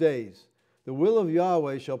prolong his days. The will of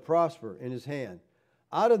Yahweh shall prosper in his hand.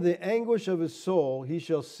 Out of the anguish of his soul he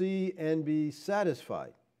shall see and be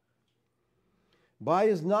satisfied. By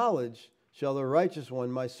his knowledge shall the righteous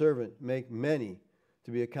one, my servant, make many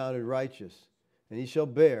to be accounted righteous, and he shall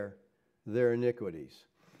bear their iniquities.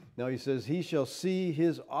 Now he says, he shall see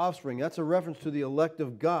his offspring. That's a reference to the elect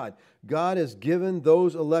of God. God has given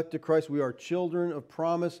those elect to Christ. We are children of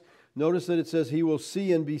promise. Notice that it says he will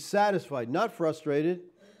see and be satisfied, not frustrated.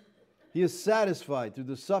 He is satisfied through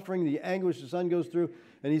the suffering, the anguish the Son goes through,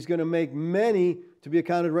 and he's going to make many to be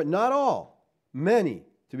accounted, not all, many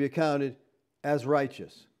to be accounted as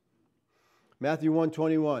righteous. Matthew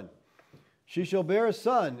 1:21, she shall bear a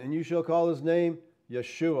son, and you shall call his name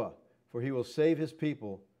Yeshua, for he will save his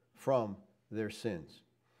people from their sins.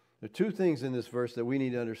 There are two things in this verse that we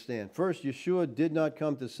need to understand. First, Yeshua did not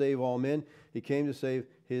come to save all men. He came to save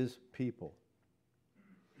his people.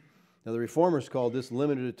 Now, the Reformers called this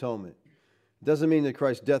limited atonement. It doesn't mean that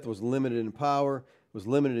Christ's death was limited in power, was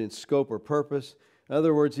limited in scope or purpose. In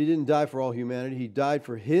other words, he didn't die for all humanity. He died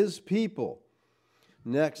for his people.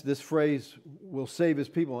 Next, this phrase, will save his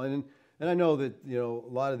people. And I know that, a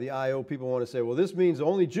lot of the I.O. people want to say, well, this means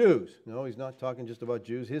only Jews. No, he's not talking just about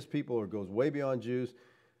Jews. His people goes way beyond Jews.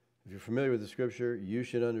 If you're familiar with the Scripture, you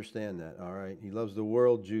should understand that, all right? He loves the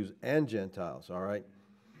world, Jews and Gentiles, all right?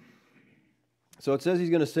 So it says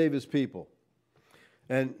he's going to save his people.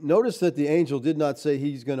 And notice that the angel did not say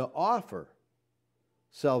he's going to offer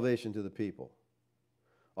salvation to the people.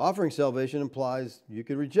 Offering salvation implies you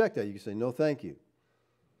could reject that. You can say, no, thank you.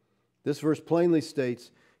 This verse plainly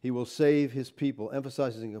states he will save his people,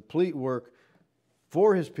 emphasizing a complete work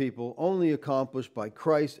for his people only accomplished by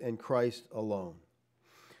Christ and Christ alone.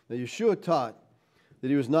 Now, Yeshua taught that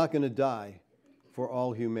he was not going to die for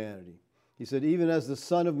all humanity. He said, even as the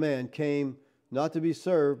Son of Man came not to be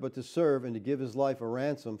served, but to serve and to give his life a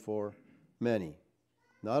ransom for many.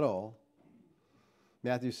 Not all.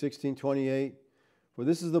 Matthew 16:28, for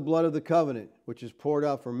this is the blood of the covenant, which is poured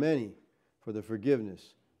out for many for the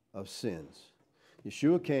forgiveness of sins.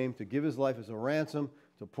 Yeshua came to give his life as a ransom,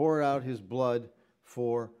 to pour out his blood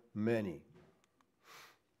for many.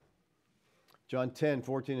 John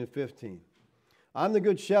 10:14 and 15. I'm the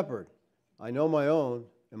good shepherd. I know my own,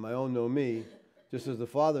 and my own know me, just as the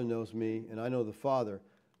Father knows me, and I know the Father.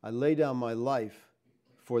 I lay down my life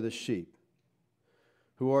for the sheep.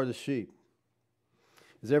 Who are the sheep?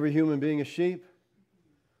 Is every human being a sheep?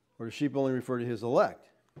 Or does sheep only refer to his elect?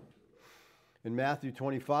 In Matthew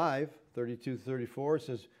 25:32-34, it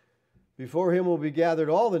says, before him will be gathered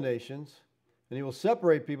all the nations, and he will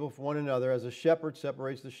separate people from one another as a shepherd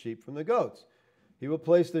separates the sheep from the goats. He will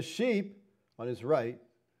place the sheep on his right,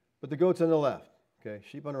 but the goats on the left. Okay,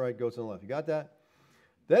 sheep on the right, goats on the left. You got that?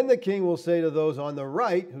 Then the king will say to those on the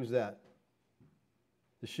right, who's that?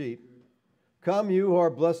 The sheep. Come, you who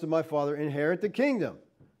are blessed of my Father, inherit the kingdom.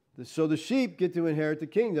 So the sheep get to inherit the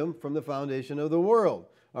kingdom from the foundation of the world.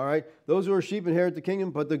 All right? Those who are sheep inherit the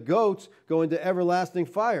kingdom, but the goats go into everlasting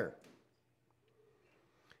fire.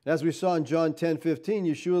 As we saw in John 10:15,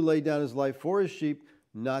 Yeshua laid down his life for his sheep,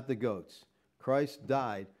 not the goats. Christ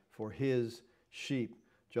died for his sheep.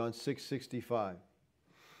 John 6:65.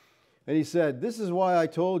 And he said, this is why I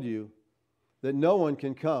told you that no one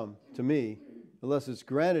can come to me unless it's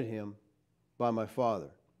granted him by my Father.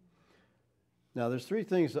 Now, there's three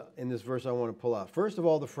things in this verse I want to pull out. First of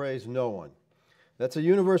all, the phrase no one. That's a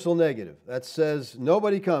universal negative. That says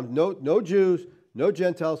nobody comes. No Jews, no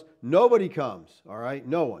Gentiles, nobody comes. All right?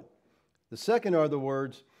 No one. The second are the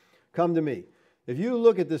words, come to me. If you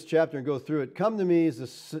look at this chapter and go through it, come to me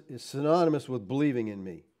is synonymous with believing in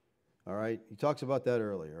me. All right? He talks about that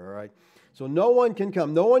earlier. All right? So no one can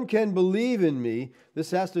come. No one can believe in me.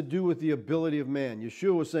 This has to do with the ability of man.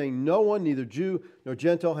 Yeshua was saying no one, neither Jew nor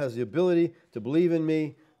Gentile, has the ability to believe in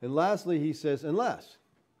me. And lastly, he says, unless.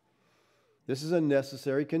 This is a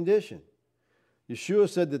necessary condition. Yeshua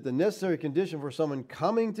said that the necessary condition for someone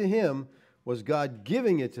coming to him was God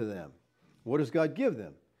giving it to them. What does God give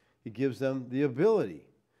them? He gives them the ability.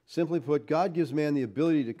 Simply put, God gives man the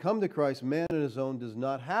ability to come to Christ. Man on his own does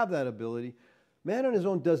not have that ability. Man on his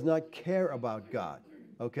own does not care about God.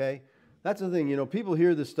 Okay? That's the thing. You know, people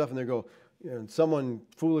hear this stuff and they go, you know, someone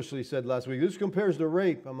foolishly said last week, this compares to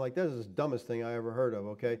rape. I'm like, that is the dumbest thing I ever heard of,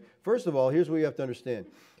 okay? First of all, here's what you have to understand.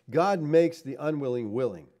 God makes the unwilling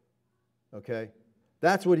willing, okay?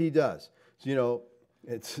 That's what he does. So, you know,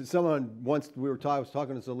 it's someone once, I was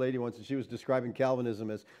talking to some lady once, and she was describing Calvinism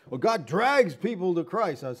as, well, God drags people to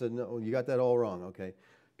Christ. And I said, no, you got that all wrong, okay?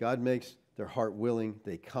 God makes their heart willing.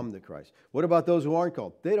 They come to Christ. What about those who aren't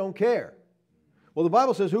called? They don't care. Well, the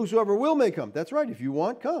Bible says, whosoever will may come. That's right. If you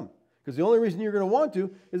want, come. Because the only reason you're going to want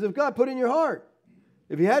to is if God put it in your heart.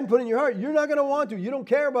 If he hadn't put it in your heart, you're not going to want to. You don't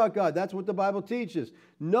care about God. That's what the Bible teaches.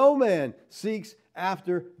 No man seeks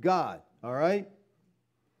after God. All right?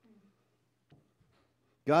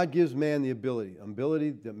 God gives man the ability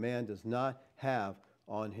that man does not have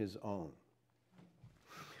on his own.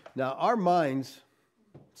 Now, our minds,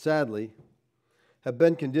 sadly, have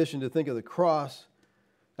been conditioned to think of the cross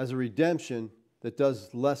as a redemption that does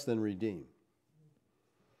less than redeem.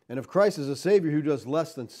 And of Christ as a Savior who does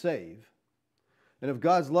less than save. And of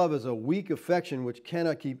God's love as a weak affection which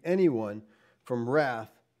cannot keep anyone from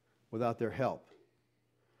wrath without their help.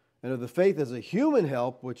 And of the faith as a human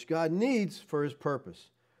help which God needs for his purpose.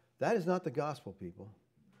 That is not the gospel, people.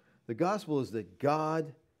 The gospel is that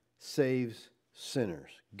God saves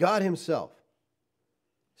sinners. God himself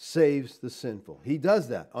saves the sinful. He does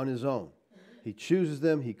that on his own. He chooses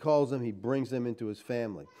them, he calls them, he brings them into his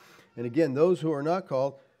family. And again, those who are not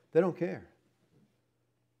called, they don't care.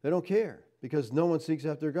 They don't care because no one seeks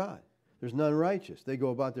after God. There's none righteous. They go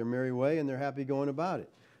about their merry way and they're happy going about it.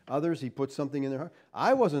 Others, he puts something in their heart.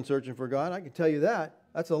 I wasn't searching for God. I can tell you that.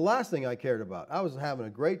 That's the last thing I cared about. I was having a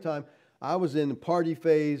great time. I was in the party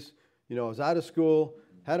phase. You know, I was out of school,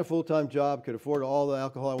 had a full-time job, could afford all the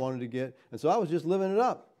alcohol I wanted to get. And so I was just living it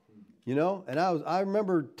up, you know. And I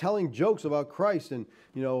remember telling jokes about Christ and,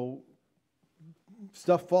 you know,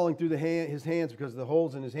 stuff falling through his hands because of the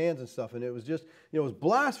holes in his hands and stuff. And it was just, you know, it was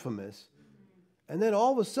blasphemous. And then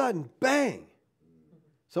all of a sudden, bang,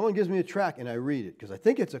 someone gives me a tract and I read it because I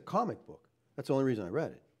think it's a comic book. That's the only reason I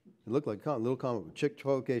read it. It looked like a little comic book, chick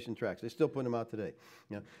vocation tracts. They still put them out today.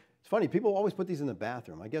 You know, it's funny, people always put these in the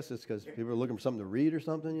bathroom. I guess it's because people are looking for something to read or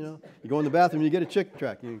something, you know. You go in the bathroom, you get a chick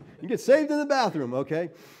tract. You get saved in the bathroom, okay?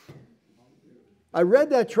 I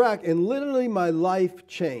read that tract and literally my life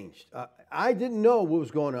changed. I didn't know what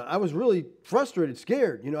was going on. I was really frustrated,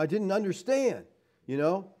 scared. You know, I didn't understand, you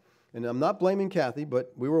know. And I'm not blaming Kathy,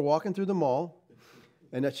 but we were walking through the mall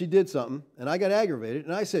and that she did something and I got aggravated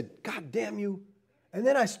and I said, God damn you. And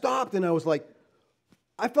then I stopped and I was like,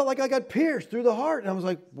 I felt like I got pierced through the heart. And I was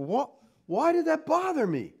like, what? Why did that bother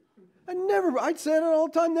me? I'd say it all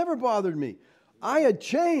the time, never bothered me. I had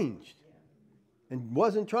changed and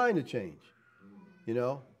wasn't trying to change, you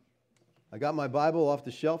know. I got my Bible off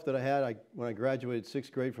the shelf that I had when I graduated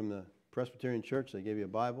 6th grade from the Presbyterian church. They gave you a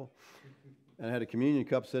Bible. And I had a communion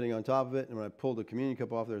cup sitting on top of it. And when I pulled the communion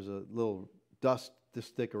cup off, there's a little dust to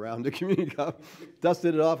stick around the communion cup.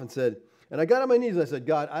 Dusted it off and said, and I got on my knees and I said,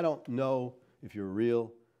 God, I don't know if you're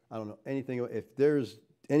real. I don't know anything. If there's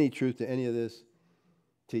any truth to any of this,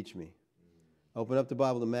 teach me. I opened up the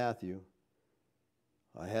Bible to Matthew.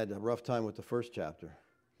 I had a rough time with the first chapter.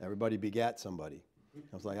 Everybody begat somebody.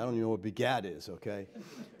 I was like, I don't even know what begat is, okay?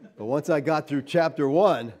 But once I got through chapter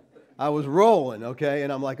 1, I was rolling, okay?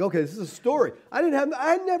 And I'm like, okay, this is a story. I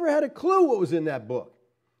never had a clue what was in that book.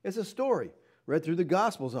 It's a story. Read through the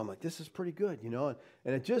Gospels. I'm like, this is pretty good, you know?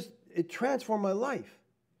 And it transformed my life.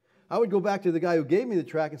 I would go back to the guy who gave me the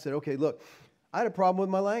tract and said, okay, look, I had a problem with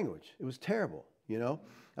my language. It was terrible, you know?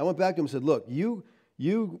 I went back to him and said, look,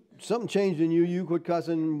 something changed in you. You quit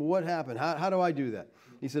cussing. What happened? How do I do that?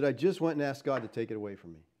 He said, I just went and asked God to take it away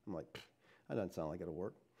from me. I'm like, that doesn't sound like it'll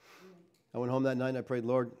work. I went home that night and I prayed,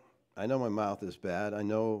 Lord, I know my mouth is bad. I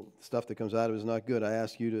know stuff that comes out of it is not good. I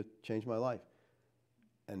ask you to change my life.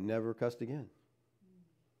 And never cussed again.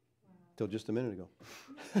 Till just a minute ago.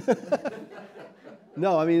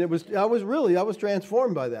 No, I mean, I was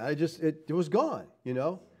transformed by that. It was gone, you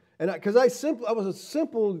know. And because I was a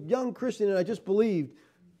simple young Christian and I just believed,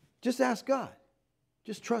 just ask God.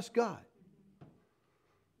 Just trust God.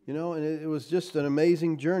 You know, and it was just an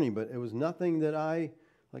amazing journey, but it was nothing that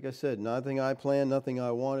like I said, nothing I planned, nothing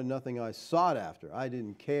I wanted, nothing I sought after. I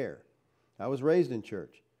didn't care. I was raised in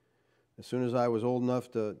church. As soon as I was old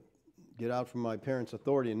enough to get out from my parents'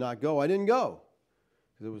 authority and not go, I didn't go.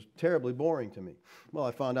 Because it was terribly boring to me. Well,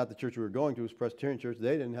 I found out the church we were going to was Presbyterian church.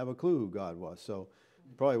 They didn't have a clue who God was. So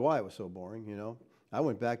probably why it was so boring, you know. I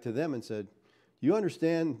went back to them and said, you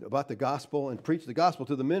understand about the gospel, and preached the gospel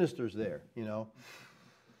to the ministers there, you know.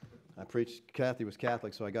 I preached, Kathy was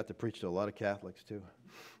Catholic, so I got to preach to a lot of Catholics too.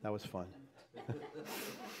 That was fun.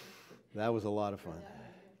 That was a lot of fun.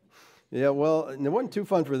 Yeah, well, and it wasn't too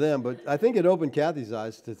fun for them, but I think it opened Kathy's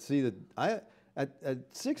eyes to see that at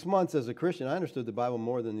 6 months as a Christian, I understood the Bible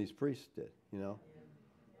more than these priests did, you know.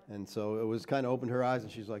 And so it was kind of opened her eyes,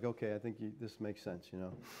 and she's like, okay, I think this makes sense, you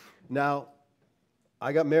know. Now,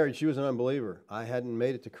 I got married. She was an unbeliever. I hadn't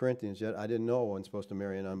made it to Corinthians yet. I didn't know I wasn't supposed to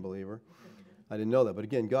marry an unbeliever. I didn't know that. But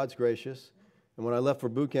again, God's gracious. And when I left for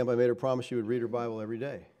boot camp, I made her promise she would read her Bible every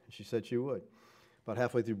day. And she said she would. About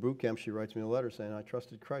halfway through boot camp, she writes me a letter saying, I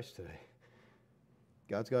trusted Christ today.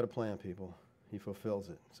 God's got a plan, people. He fulfills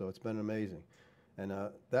it. So it's been amazing. And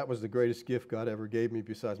that was the greatest gift God ever gave me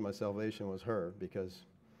besides my salvation, was her, because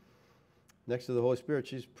next to the Holy Spirit,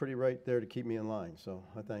 she's pretty right there to keep me in line. So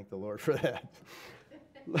I thank the Lord for that.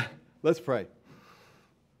 Let's pray.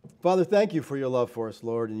 Father, thank you for your love for us,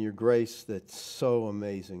 Lord, and your grace that's so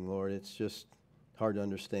amazing, Lord. It's just hard to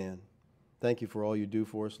understand. Thank you for all you do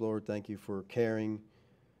for us, Lord. Thank you for caring,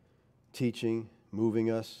 teaching,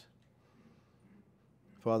 moving us.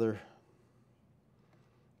 Father,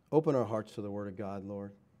 open our hearts to the Word of God,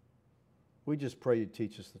 Lord. We just pray you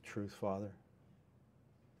teach us the truth, Father.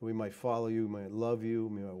 We might follow you, we might love you,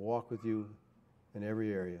 we might walk with you in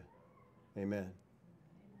every area. Amen.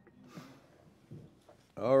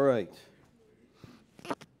 All right.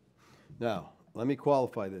 Now, let me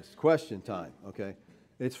qualify this. Question time, okay?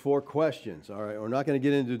 It's 4 questions, all right? We're not going to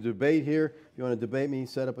get into debate here. If you want to debate me,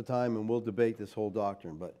 set up a time and we'll debate this whole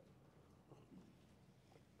doctrine. But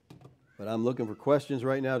I'm looking for questions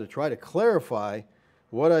right now to try to clarify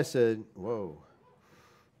what I said. Whoa.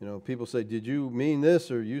 You know, people say, did you mean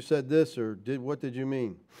this, or you said this, or what did you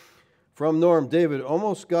mean? From Norm, David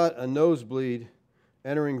almost got a nosebleed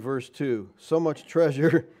entering verse 2. So much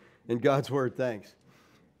treasure in God's Word, thanks.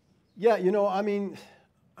 Yeah, you know, I mean,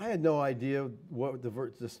 I had no idea what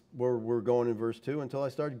where we're going in verse 2 until I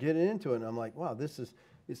started getting into it. And I'm like, wow,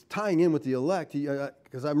 it's tying in with the elect.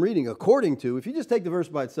 Because I'm reading according to. If you just take the verse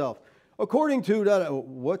by itself, according to,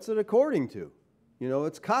 what's it according to? You know,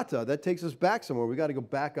 it's kata. That takes us back somewhere. We got to go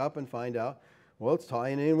back up and find out, well, it's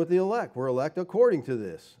tying in with the elect. We're elect according to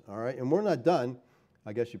this. All right, and we're not done.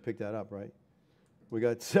 I guess you picked that up, right? We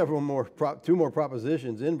got 2 more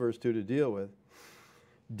propositions in verse 2 to deal with.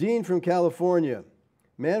 Dean from California.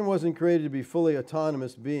 Man wasn't created to be fully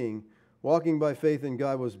autonomous being. Walking by faith in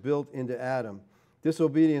God was built into Adam.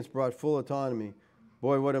 Disobedience brought full autonomy.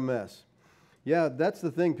 Boy, what a mess. Yeah, that's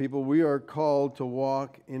the thing, people. We are called to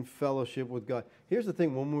walk in fellowship with God. Here's the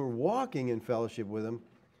thing. When we're walking in fellowship with Him,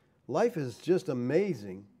 life is just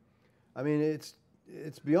amazing. I mean, it's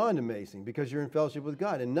beyond amazing because you're in fellowship with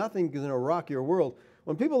God, and nothing is going to rock your world.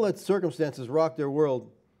 When people let circumstances rock their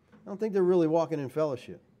world, I don't think they're really walking in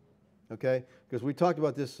fellowship, okay? Because we talked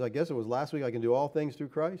about this, I guess it was last week, I can do all things through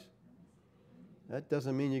Christ. That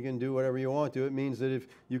doesn't mean you can do whatever you want to. It means that if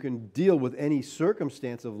you can deal with any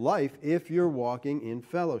circumstance of life if you're walking in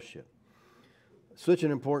fellowship. Such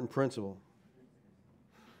an important principle.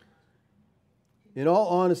 In all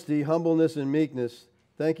honesty, humbleness, and meekness,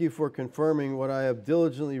 thank you for confirming what I have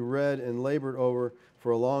diligently read and labored over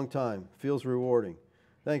for a long time. Feels rewarding.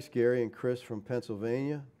 Thanks, Gary and Chris from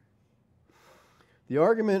Pennsylvania. The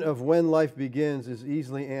argument of when life begins is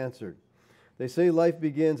easily answered. They say life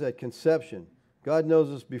begins at conception. God knows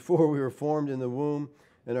us before we were formed in the womb,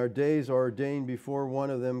 and our days are ordained before one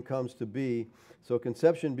of them comes to be. So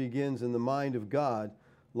conception begins in the mind of God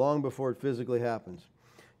long before it physically happens.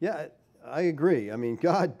 Yeah, I agree. I mean,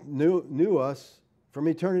 God knew us from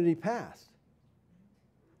eternity past.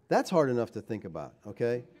 That's hard enough to think about,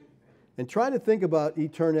 okay? And try to think about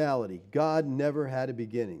eternality. God never had a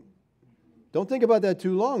beginning. Don't think about that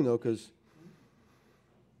too long, though, because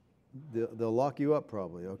they'll lock you up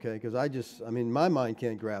probably, okay? Because my mind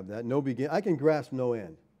can't grab that. I can grasp no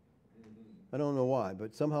end. I don't know why,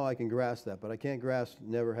 but somehow I can grasp that, but I can't grasp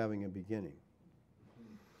never having a beginning.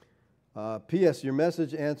 P.S. Your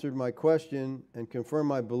message answered my question and confirmed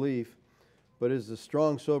my belief, but is a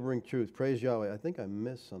strong, sobering truth. Praise Yahweh. I think I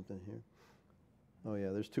missed something here. Oh, yeah,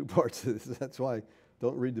 there's 2 parts to this. That's why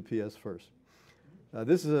don't read the P.S. first.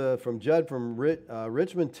 This is from Judd from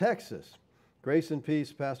Richmond, Texas. Grace and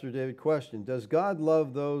peace, Pastor David. Question: does God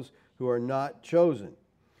love those who are not chosen?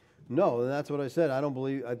 No, and that's what I said. I don't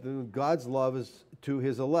believe God's love is to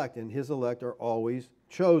His elect, and His elect are always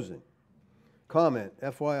chosen. Comment: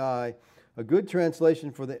 FYI, a good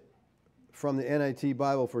translation from the NIT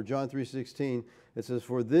Bible for John 3:16. It says,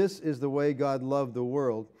 "For this is the way God loved the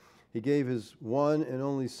world. He gave His one and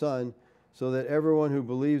only Son, so that everyone who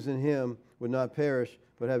believes in him would not perish,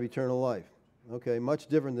 but have eternal life. Okay, much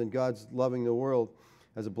different than God's loving the world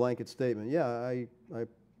as a blanket statement. Yeah, I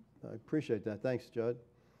appreciate that. Thanks, Judd.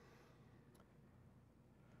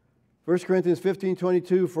 1 Corinthians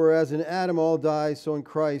 15:22, for as in Adam all die, so in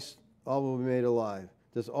Christ all will be made alive.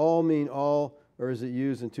 Does all mean all, or is it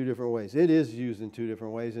used in two different ways? It is used in two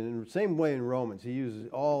different ways. And in the same way in Romans, he uses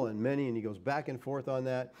all and many, and he goes back and forth on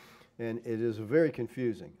that. And it is very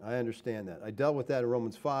confusing. I understand that. I dealt with that in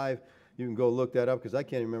Romans 5. You can go look that up because I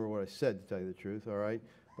can't remember what I said, to tell you the truth, all right?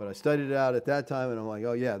 But I studied it out at that time, and I'm like,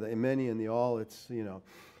 oh, yeah, the many and the all, it's, you know.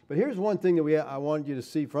 But here's one thing that I wanted you to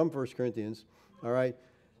see from 1 Corinthians, all right?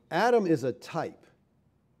 Adam is a type.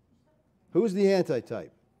 Who's the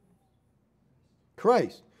antitype?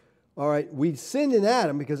 Christ. All right, we sinned in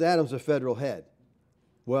Adam because Adam's a federal head.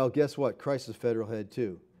 Well, guess what? Christ is a federal head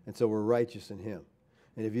too, and so we're righteous in him.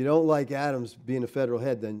 And if you don't like Adam's being a federal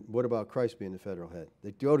head, then what about Christ being the federal head?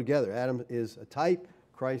 They go together. Adam is a type.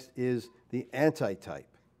 Christ is the antitype.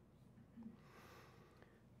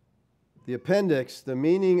 The appendix, the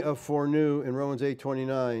meaning of foreknew in Romans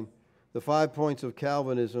 8:29, the 5 points of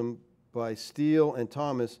Calvinism by Steele and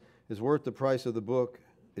Thomas is worth the price of the book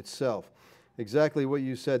itself. Exactly what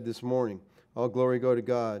you said this morning. All glory go to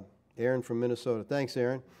God. Aaron from Minnesota. Thanks,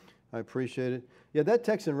 Aaron. I appreciate it. Yeah, that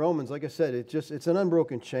text in Romans, like I said, it's an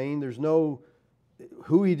unbroken chain. There's no,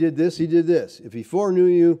 who he did this, he did this. If he foreknew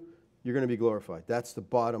you, you're going to be glorified. That's the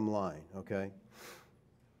bottom line, okay?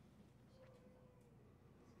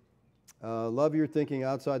 Love your thinking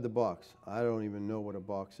outside the box. I don't even know what a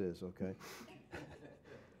box is, okay?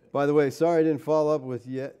 By the way, sorry I didn't follow up with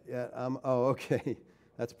yet. Oh, okay.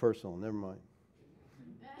 That's personal. Never mind.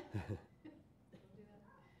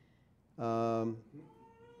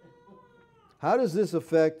 How does this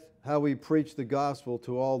affect how we preach the gospel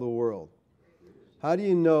to all the world? How do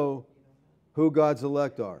you know who God's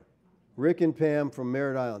elect are? Rick and Pam from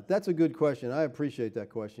Merritt Island. That's a good question. I appreciate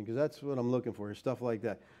that question because that's what I'm looking for, stuff like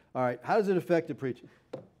that. All right, how does it affect the preaching?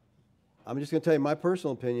 I'm just going to tell you my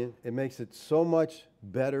personal opinion. It makes it so much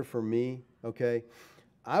better for me, okay?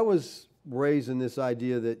 I was raised in this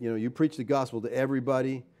idea that, you preach the gospel to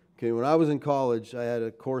everybody. Okay, when I was in college, I had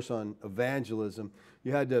a course on evangelism.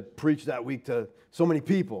 You had to preach that week to so many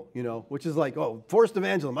people, which is like, oh, forced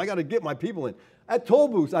evangelism. I got to get my people in. At toll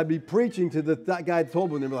booths, I'd be preaching to that guy at toll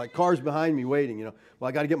booth, and there'd be like cars behind me waiting, Well,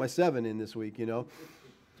 I got to get my 7 in this week,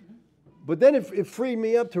 But then it freed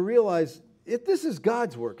me up to realize this is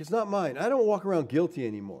God's work. It's not mine. I don't walk around guilty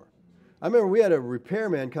anymore. I remember we had a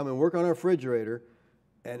repairman come and work on our refrigerator,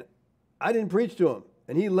 and I didn't preach to him.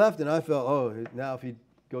 And he left, and I felt, oh, now if he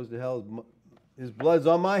goes to hell, his blood's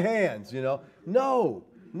on my hands, No,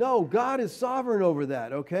 God is sovereign over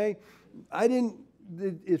that, okay?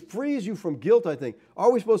 It frees you from guilt, I think. Are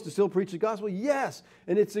we supposed to still preach the gospel? Yes.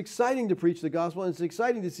 And it's exciting to preach the gospel, and it's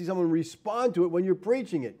exciting to see someone respond to it when you're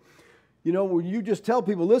preaching it. When you just tell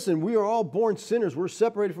people, listen, we are all born sinners. We're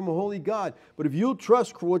separated from a holy God. But if you'll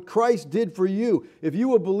trust what Christ did for you, if you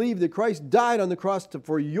will believe that Christ died on the cross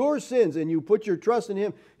for your sins and you put your trust in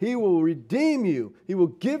Him, He will redeem you. He will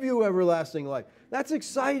give you everlasting life. That's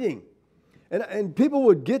exciting. And people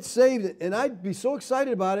would get saved, and I'd be so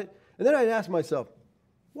excited about it. And then I'd ask myself,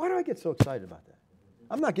 why do I get so excited about that?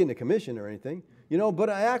 I'm not getting a commission or anything,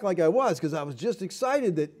 but I act like I was because I was just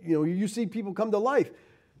excited that, you see people come to life.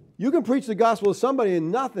 You can preach the gospel to somebody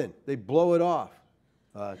and nothing. They blow it off.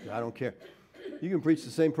 I don't care. You can preach to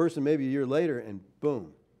the same person maybe a year later and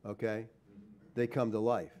boom, okay? They come to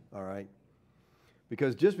life, all right?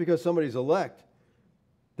 Just because somebody's elect,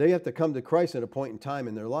 they have to come to Christ at a point in time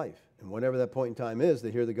in their life. And whenever that point in time is,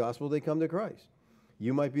 they hear the gospel, they come to Christ.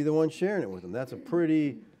 You might be the one sharing it with them. That's a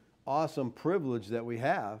pretty awesome privilege that we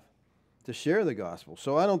have to share the gospel.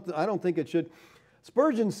 So I don't think it should.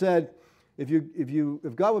 Spurgeon said,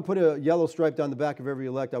 if God would put a yellow stripe down the back of every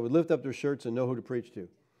elect, I would lift up their shirts and know who to preach to.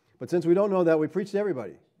 But since we don't know that, we preach to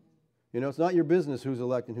everybody. It's not your business who's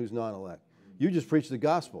elect and who's non-elect. You just preach the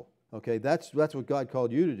gospel. Okay, that's what God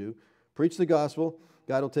called you to do. Preach the gospel.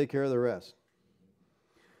 God will take care of the rest.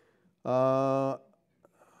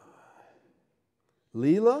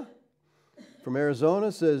 Leela from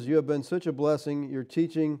Arizona says, you have been such a blessing. Your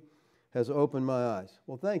teaching has opened my eyes.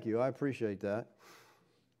 Well, thank you. I appreciate that.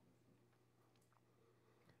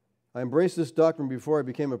 I embraced this doctrine before I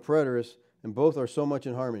became a preterist, and both are so much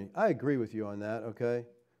in harmony. I agree with you on that, okay?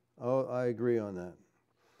 Oh, I agree on that.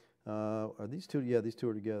 Are these two? Yeah, these two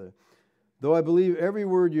are together. Though I believe every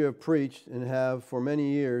word you have preached and have for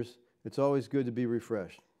many years, it's always good to be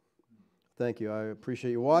refreshed. Thank you. I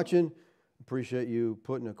appreciate you watching. Appreciate you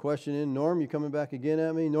putting a question in. Norm, you coming back again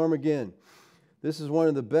at me? Norm again. This is one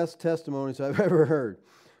of the best testimonies I've ever heard.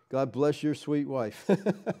 God bless your sweet wife.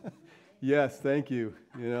 Yes, thank you.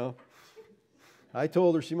 You know, I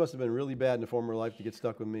told her she must have been really bad in the former life to get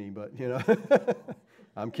stuck with me, but you know,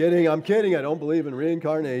 I'm kidding. I don't believe in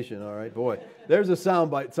reincarnation. All right, boy, there's a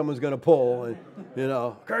soundbite someone's going to pull, and you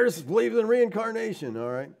know, Curtis believes in reincarnation. All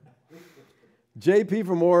right. JP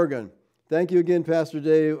from Oregon. Thank you again, Pastor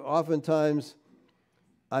Dave. Oftentimes,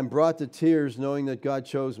 I'm brought to tears knowing that God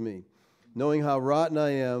chose me. Knowing how rotten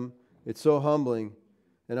I am, it's so humbling,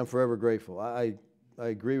 and I'm forever grateful. I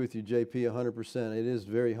agree with you, JP, 100%. It is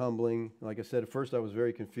very humbling. Like I said, at first I was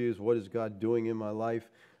very confused. What is God doing in my life?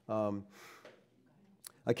 I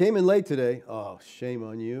came in late today. Oh, shame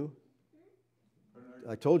on you.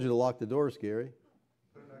 I told you to lock the doors, Gary.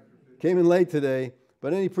 Came in late today,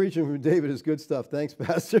 but any preaching from David is good stuff. Thanks,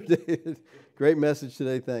 Pastor David. Great message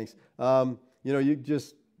today. Thanks. You know, you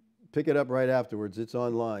just pick it up right afterwards. It's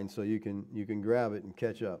online, so you can grab it and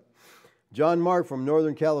catch up. John Mark from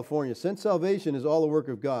Northern California. Since salvation is all the work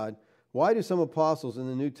of God, why do some apostles in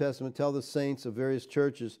the New Testament tell the saints of various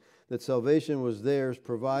churches that salvation was theirs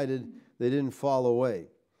provided they didn't fall away,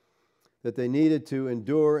 that they needed to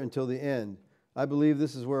endure until the end? I believe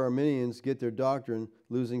this is where Arminians get their doctrine,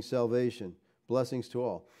 losing salvation. Blessings to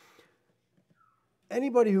all.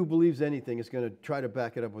 Anybody who believes anything is going to try to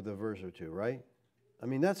back it up with a verse or two, right? I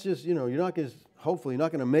mean, that's just, you know, hopefully you're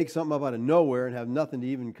not going to make something up out of nowhere and have nothing to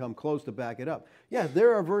even come close to back it up. Yeah,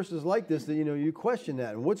 there are verses like this that, you know, you question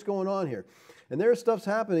that and what's going on here. And there are stuff's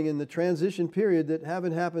happening in the transition period that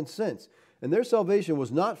haven't happened since. And their salvation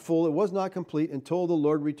was not full, it was not complete until the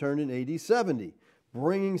Lord returned in AD 70,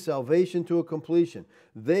 bringing salvation to a completion.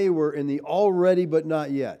 They were in the already but not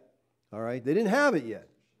yet. All right? They didn't have it yet.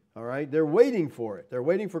 All right? They're waiting for it. They're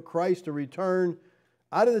waiting for Christ to return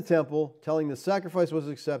out of the temple, telling the sacrifice was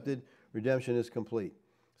accepted, redemption is complete.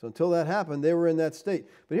 So until that happened, they were in that state.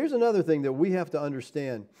 But here's another thing that we have to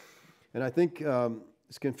understand, and I think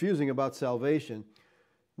it's confusing about salvation.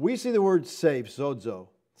 We see the word save, sozo,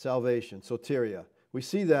 salvation, soteria. We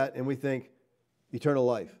see that and we think eternal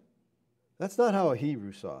life. That's not how a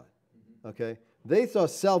Hebrew saw it, okay? They saw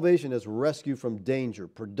salvation as rescue from danger,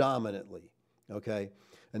 predominantly, okay?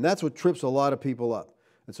 And that's what trips a lot of people up.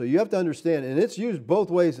 And so you have to understand, and it's used both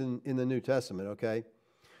ways in the New Testament, okay?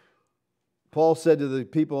 Paul said to the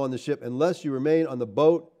people on the ship, unless you remain on the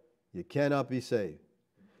boat, you cannot be saved.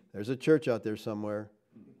 There's a church out there somewhere.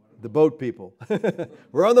 The boat people.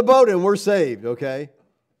 We're on the boat and we're saved, okay?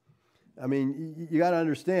 I mean, you got to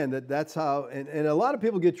understand that that's how, and a lot of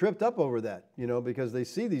people get tripped up over that, you know, because they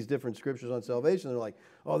see these different scriptures on salvation. They're like,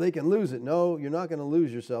 oh, they can lose it. No, you're not going to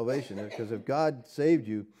lose your salvation, because if God saved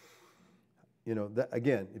you, you know,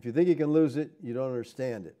 again, if you think you can lose it, you don't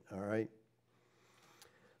understand it, all right?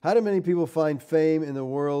 How do many people find fame in the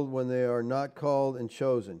world when they are not called and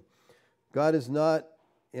chosen? God is not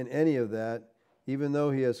in any of that, even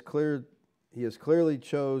though He has clearly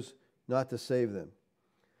chose not to save them.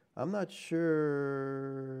 I'm not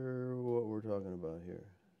sure what we're talking about here.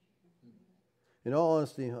 In all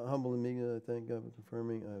honesty, humble and meek, I thank God for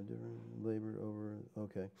confirming I have different labored over.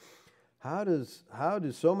 Okay. How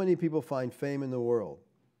do so many people find fame in the world?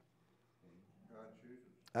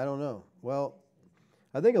 I don't know. Well,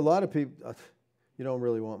 I think a lot of people, you don't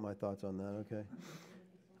really want my thoughts on that, okay?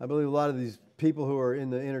 I believe a lot of these people who are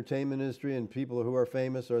in the entertainment industry and people who are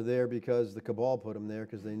famous are there because the cabal put them there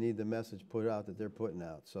because they need the message put out that they're putting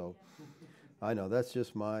out. So I know that's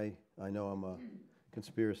just I know I'm a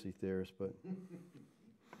conspiracy theorist, but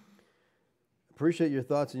appreciate your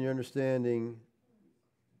thoughts and your understanding.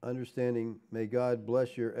 May God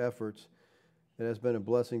bless your efforts. It has been a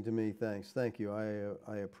blessing to me. Thanks. Thank you.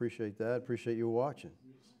 I appreciate that. Appreciate you watching.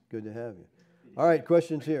 Good to have you. All right,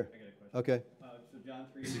 questions here. I got a question. Okay. So John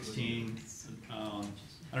 3:16.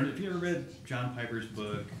 I don't know if you ever read John Piper's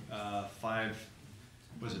book, the five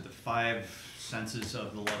senses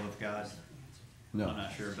of the love of God? No. I'm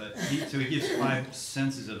not sure, but he gives 5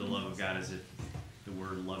 senses of the love of God, as if the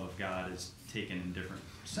word love of God is taken in different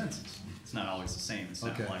senses. It's not always the same. It's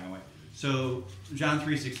not flying away. So John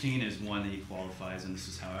 3:16 is one that he qualifies, and this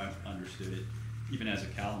is how I've understood it, even as a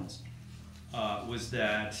Calvinist, was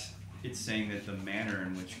that it's saying that the manner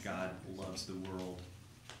in which God loves the world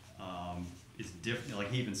is different.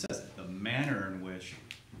 Like he even says it, the manner in which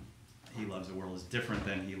he loves the world is different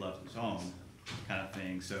than he loves his own, kind of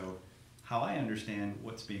thing. So how I understand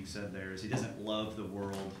what's being said there is he doesn't love the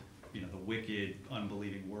world, the wicked,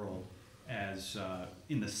 unbelieving world, as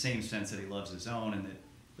in the same sense that he loves his own. And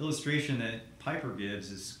the illustration that Piper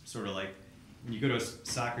gives is sort of like when you go to a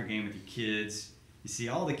soccer game with your kids, you see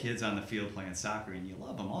all the kids on the field playing soccer and you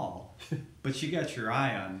love them all, but you got your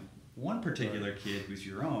eye on one particular kid who's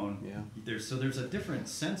your own. Yeah. There's a different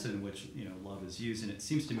sense in which love is used, and it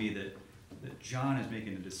seems to me that John is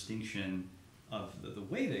making a distinction of the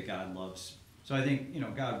way that God loves. So I think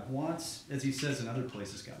God wants, as he says in other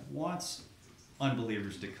places, God wants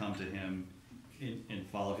unbelievers to come to him and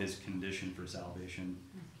follow his condition for salvation.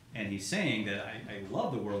 And he's saying that I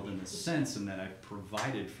love the world in the sense in that I've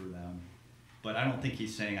provided for them, but I don't think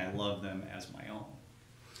he's saying I love them as my own.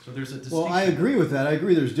 So there's a distinction. Well, I agree with that. I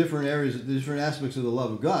agree there's different areas, different aspects of the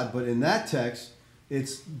love of God, but in that text,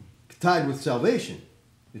 it's tied with salvation.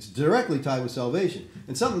 It's directly tied with salvation.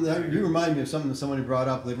 And something that you remind me of something that somebody brought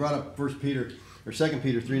up. They brought up 1 Peter or 2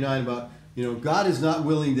 Peter 3:9 about, God is not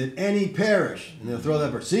willing that any perish. And they'll throw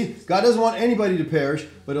that verse. See, God doesn't want anybody to perish,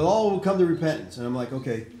 but all will come to repentance. And I'm like,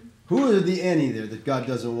 okay, who are the any there that God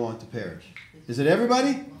doesn't want to perish? Is it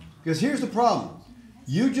everybody? Because here's the problem.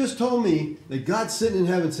 You just told me that God's sitting in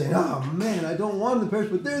heaven saying, oh man, I don't want them to perish,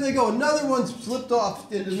 but there they go. Another one slipped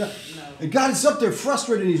off. And God is up there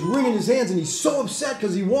frustrated and he's wringing his hands and he's so upset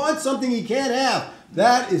because he wants something he can't have.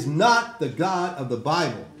 That is not the God of the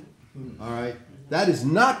Bible. All right? That is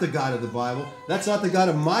not the God of the Bible. That's not the God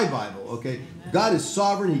of my Bible. Okay? God is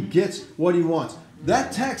sovereign. He gets what he wants.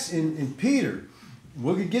 That text in Peter,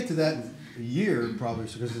 we'll get to that in a year probably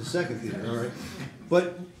because it's 2 Peter. All right?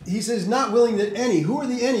 But he says not willing that any. Who are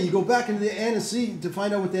the any? You go back into the antecedent to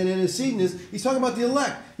find out what that antecedent is. He's talking about the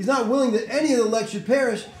elect. He's not willing that any of the elect should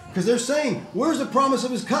perish because they're saying, where's the promise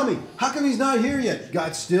of his coming? How come he's not here yet?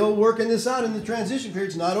 God's still working this out in the transition period.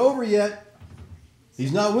 It's not over yet.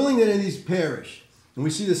 He's not willing that any of these perish. And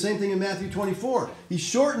we see the same thing in Matthew 24. He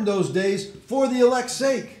shortened those days for the elect's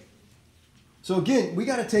sake. So again, we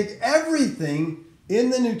got to take everything in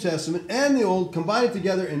the New Testament and the Old, combine it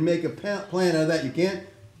together and make a plan out of that. You can't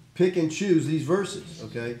pick and choose these verses,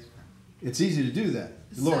 okay? It's easy to do that.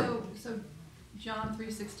 Lord. So John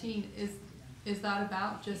 3:16, is that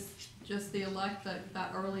about just the elect,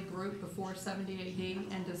 that early group before 70 AD?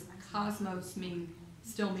 And does cosmos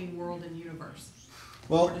still mean world and universe?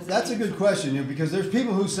 Well, that's a good question, because there's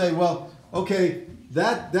people who say, well, okay,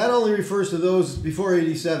 that only refers to those before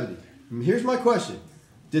AD 70. And here's my question.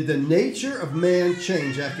 Did the nature of man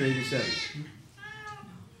change after AD 70?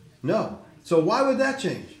 No. So why would that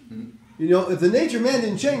change? If the nature of man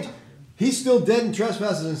didn't change, he's still dead in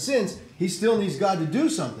trespasses and sins. He still needs God to do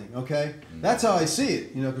something, okay? That's how I see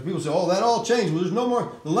it, because people say, oh, that all changed. Well, there's no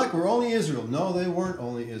more. The elect were only Israel. No, they weren't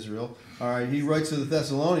only Israel. All right, he writes to the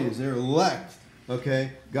Thessalonians, they're elect,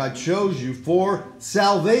 okay? God chose you for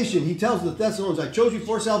salvation. He tells the Thessalonians, I chose you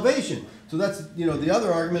for salvation. So that's, the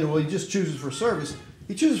other argument, well, he just chooses for service.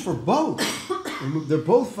 He chooses for both. They're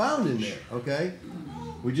both found in there, okay?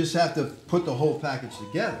 We just have to put the whole package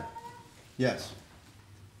together. Yes?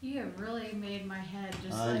 You have really made my head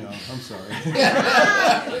just I like... know. I'm sorry.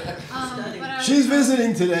 She's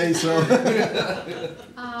visiting today, so... and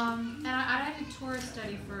I did Torah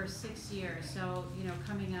study for 6 years, so,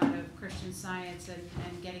 coming out of Christian Science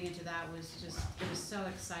and getting into that was just, it was so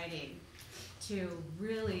exciting to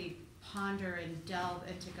really ponder and delve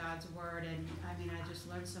into God's Word, and I just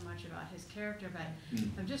learned so much about His character, but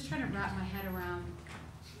I'm just trying to wrap my head around,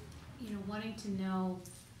 wanting to know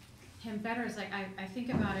Him better. Is like, I think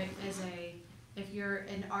about it as if you're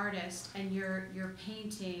an artist and you're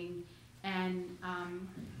painting, and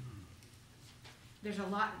there's a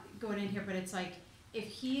lot going in here, but it's like, if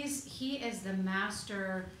he is the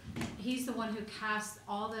master, he's the one who casts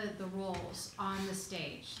all the roles on the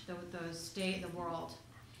stage, the world.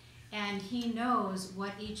 And he knows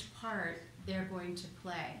what each part they're going to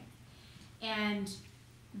play. And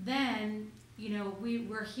then,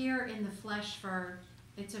 we're here in the flesh for,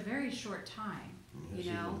 it's a very short time,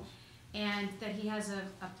 and that he has a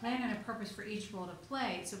plan and a purpose for each role to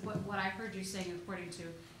play. So what I heard you saying, according to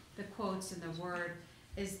the quotes and the word,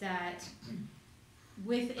 is that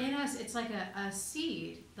within us, it's like a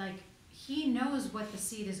seed. Like, he knows what the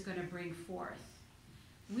seed is going to bring forth.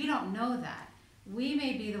 We don't know that. We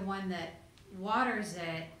may be the one that waters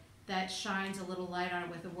it, that shines a little light on it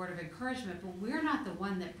with a word of encouragement, but we're not the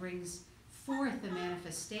one that brings forth the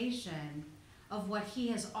manifestation of what he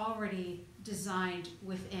has already designed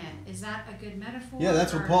within. Is that a good metaphor? Yeah,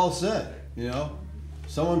 that's what Paul said,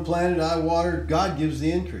 Someone planted, I watered, God gives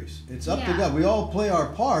the increase. It's up to God. We all play our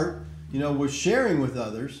part, we're sharing with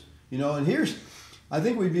others, and I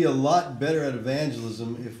think we'd be a lot better at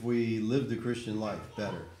evangelism if we lived the Christian life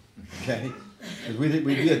better, okay? Because we'd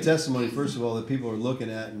be a testimony, first of all, that people are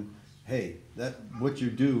looking at, and hey, what you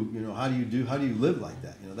do, how do you live like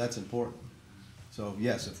that? That's important. So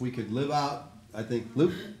yes, if we could live out, I think,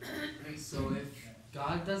 Luke? So if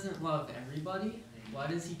God doesn't love everybody, Why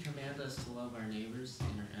does he command us to love our neighbors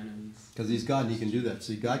and our enemies? Because he's God and he can do that.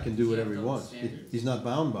 See, God can do whatever he Those wants. standards. He's not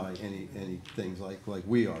bound by any things like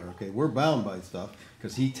we are. Okay, we're bound by stuff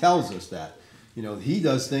because he tells us that. You know, he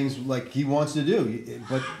does things like he wants to do.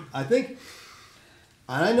 But I think,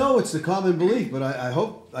 and I know it's the common belief, but I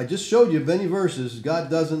hope I just showed you many verses. God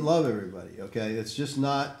doesn't love everybody. Okay, it's just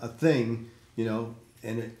not a thing. You know,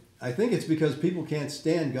 and I think it's because people can't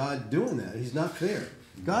stand God doing that. He's not fair.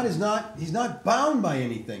 God is not, he's not bound by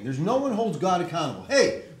anything. There's no one holds God accountable.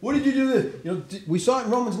 Hey, what did you do this? You know, we saw it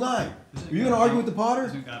in Romans 9. Are you going to argue with the potter?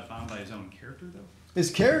 Isn't God bound by his own character, though?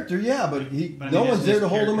 His character, yeah, but I mean, no one's is there his to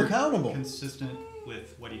hold him character accountable. Consistent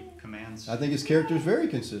with what he commands? I think his character is very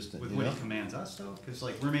consistent. With you what know? he commands us, though? Because,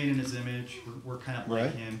 like, we're made in his image. We're kind of like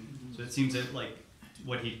Right. him. So it seems that, like,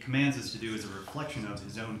 what he commands us to do is a reflection of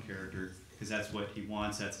his own character, because that's what he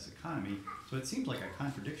wants, that's his economy. So it seems like a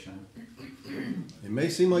contradiction. It may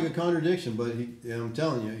seem like a contradiction, but I'm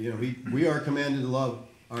telling you, we are commanded to love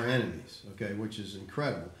our enemies, okay, which is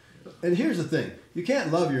incredible. And here's the thing. You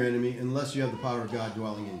can't love your enemy unless you have the power of God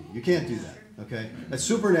dwelling in you. You can't do that, okay? That's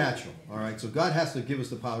supernatural, all right? So God has to give us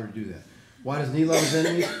the power to do that. Why doesn't he love his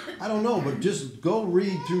enemies? I don't know, but just go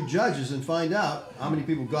read through Judges and find out how many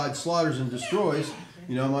people God slaughters and destroys.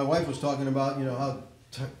 You know, my wife was talking about, how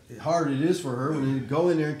hard it is for her when you go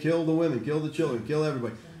in there and kill the women, kill the children, kill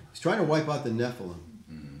everybody. He's trying to wipe out the Nephilim.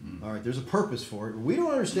 All right, there's a purpose for it. We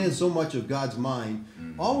don't understand so much of God's mind.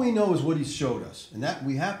 All we know is what he's showed us, and that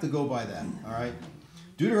we have to go by that. All right.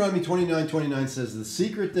 Deuteronomy 29:29 says the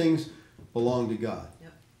secret things belong to God.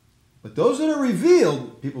 Yep. But those that are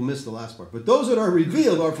revealed, people miss the last part. But those that are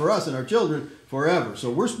revealed are for us and our children forever.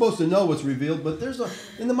 So we're supposed to know what's revealed. But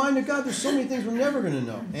in the mind of God, there's so many things we're never going to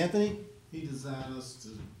know. Anthony. He designed us to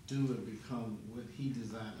do and become what he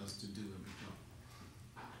designed us to do and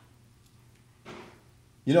become.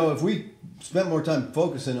 You know, if we spent more time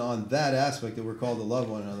focusing on that aspect that we're called to love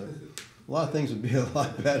one another, a lot of things would be a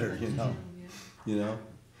lot better, You know?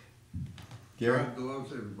 Gary? God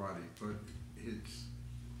loves everybody, but it's,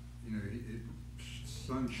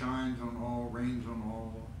 sun shines on all, rains on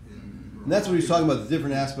all. And that's what he's talking about, the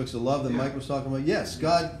different aspects of love that Mike was talking about. Yes,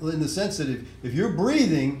 God, in the sense that if you're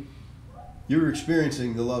breathing, you're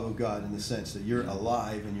experiencing the love of God in the sense that you're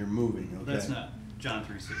alive and you're moving. Okay? Well, that's not John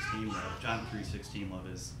 3:16 love. John 3:16 love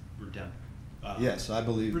is redemptive. Yes, I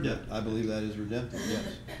believe redemptive. that. I believe that is redemptive. Yes.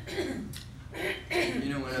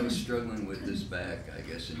 When I was struggling with this back, I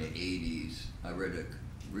guess in the 80s, I read a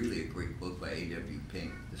great book by A.W.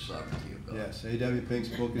 Pink, The Sovereignty of God. Yes, A.W. Pink's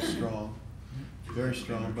book is strong, very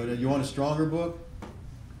strong. But you want a stronger book?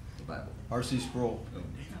 The Bible. R.C. Sproul.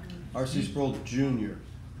 Oh. R.C. Sproul Jr.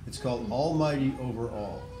 It's called Almighty Over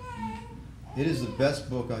All. It is the best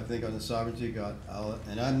book, I think, on the sovereignty of God.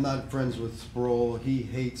 And I'm not friends with Sproul. He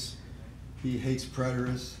hates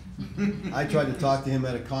preterists. I tried to talk to him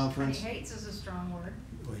at a conference. Hates is a strong word.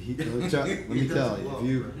 Well, let me tell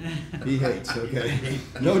you, he hates, okay?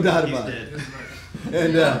 No doubt about it.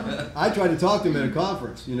 And I tried to talk to him at a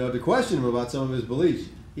conference, to question him about some of his beliefs.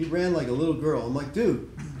 He ran like a little girl. I'm like, dude,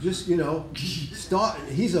 just, stop.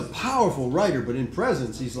 He's a powerful writer, but in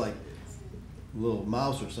presence, he's like a little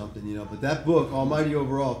mouse or something, But that book, Almighty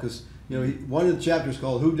Over All, because, one of the chapters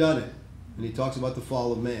called Who Done It? And he talks about the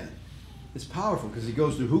fall of man. It's powerful because he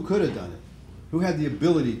goes through who could have done it. Who had the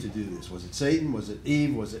ability to do this? Was it Satan? Was it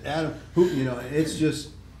Eve? Was it Adam? It's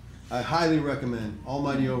just, I highly recommend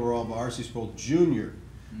Almighty Over All by R.C. Sproul Jr.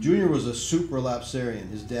 Jr. was a supralapsarian.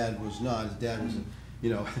 His dad was not. His dad was,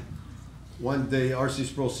 one day R.C.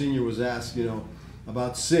 Sproul Sr. was asked,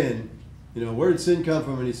 about sin. Where did sin come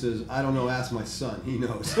from? And he says, I don't know, ask my son. He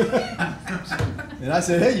knows. And I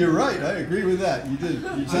said, hey, you're right. I agree with that. You did.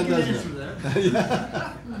 Your son does know.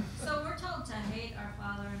 Yeah. So we're told to hate our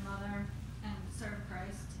father and mother and serve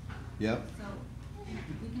Christ. Yep. So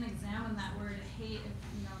we can examine that word hate.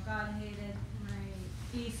 If God hated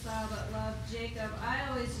Esau but loved Jacob. I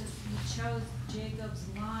always just chose Jacob's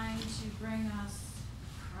line to bring us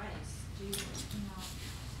Christ, Jesus.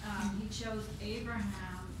 He chose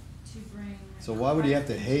Abraham to bring. So why would he have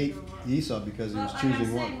to hate Esau because he was choosing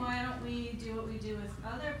I'm one? saying, why don't we do what we do with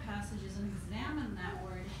other passages and examine that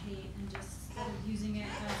word hate and just instead of using it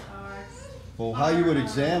as our. Well, how you would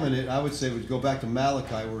examine it, I would say, would go back to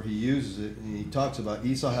Malachi where he uses it, and he talks about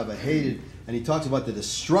Esau have a hated, and he talks about the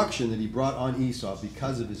destruction that he brought on Esau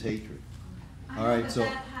because of his hatred. All right, so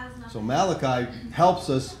Malachi helps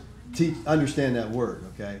us understand that word.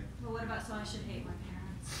 Okay. Well, what about so I should hate my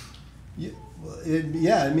parents?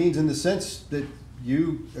 It means in the sense that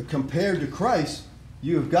you, compared to Christ,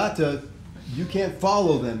 you can't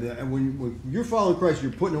follow them. And when you're following Christ,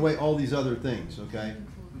 you're putting away all these other things, okay?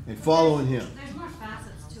 And following him. There's more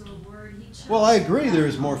Well, I agree there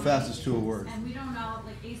is more facets to a word. And we don't know,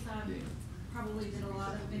 like Esau probably did a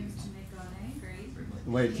lot of things to make God angry.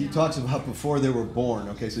 Wait, he talks about before they were born.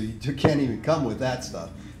 Okay, so you can't even come with that stuff.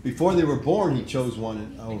 Before they were born, he chose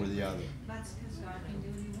one over the other. That's because God can do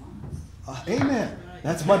what he wants. Amen.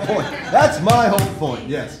 That's my point. That's my whole point.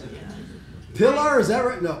 Yes. Pilar, is that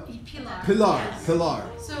right? No. Pilar. Yes. Pilar.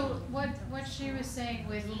 So what she was saying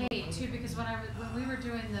with hate too, because when we were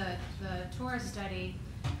doing the Torah study,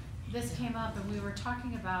 this came up and we were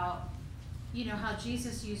talking about, you know, how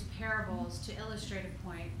Jesus used parables to illustrate a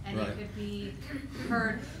point, and Right. it could be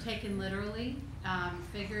heard, taken literally,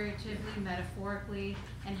 figuratively, metaphorically,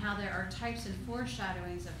 and how there are types and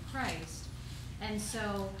foreshadowings of Christ. And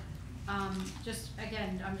so, just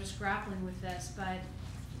again, I'm just grappling with this, but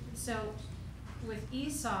so with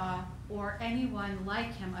Esau or anyone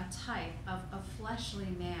like him, a type of a fleshly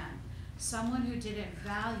man, someone who didn't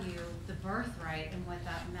value the birthright and what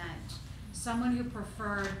that meant, someone who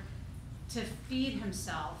preferred to feed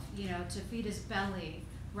himself, you know, to feed his belly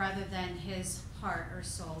rather than his heart or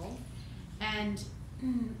soul. And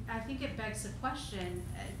I think it begs the question,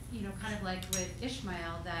 you know, kind of like with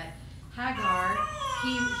Ishmael, that Hagar,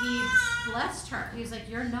 he blessed her. He's like,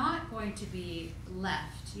 you're not going to be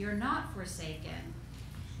left. You're not forsaken.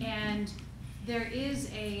 And there is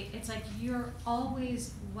it's like you're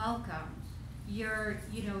always welcome. You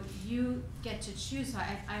get to choose.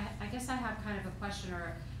 I guess I have kind of a question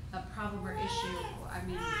or a problem or issue. I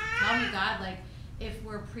mean, tell me, God, like, if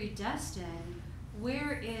we're predestined,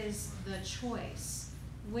 where is the choice?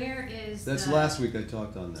 Where is That's the... last week I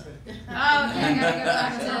talked on that. Oh, okay, I gotta go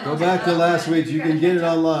back to that. Go back to last week. You can get it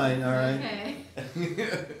online, all right?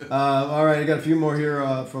 Okay. All right, I got a few more here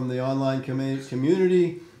from the online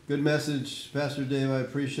community. Good message, Pastor Dave. I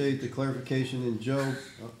appreciate the clarification in Job.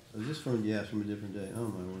 Is this from, yes, from a different day. Oh,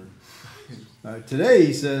 my word. All right, today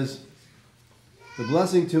he says, the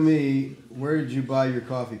blessing to me, where did you buy your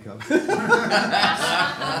coffee cup?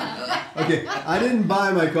 Okay, I didn't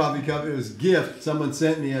buy my coffee cup. It was a gift. Someone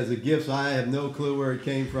sent me as a gift, so I have no clue where it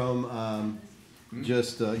came from.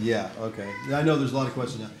 Yeah, okay. I know there's a lot of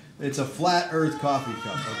questions now. It's a flat earth coffee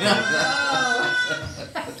cup. Okay?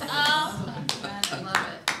 I love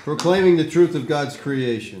it. Proclaiming the truth of God's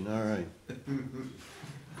creation. All right.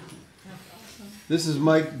 This is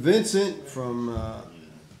Mike Vincent from,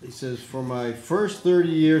 he says, for my first 30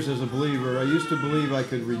 years as a believer, I used to believe I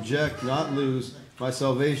could reject, not lose my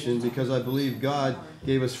salvation because I believe God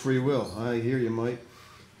gave us free will. I hear you, Mike.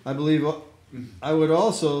 I would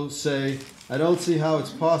also say, I don't see how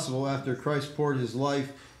it's possible after Christ poured his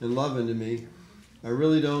life and love into me. I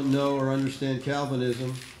really don't know or understand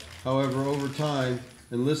Calvinism. However, over time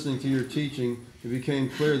and listening to your teaching, it became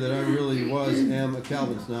clear that I really am a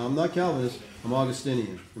Calvinist. Now, I'm not Calvinist, I'm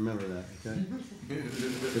Augustinian. Remember that, okay?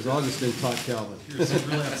 Because Augustine taught Calvin. You're so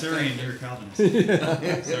really Syrian, you're a Calvinist.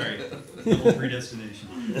 Yeah. Sorry, double predestination.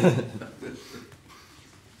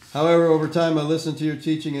 However, over time, I listened to your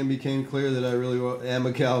teaching and became clear that I really am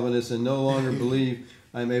a Calvinist and no longer believe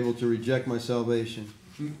I'm able to reject my salvation.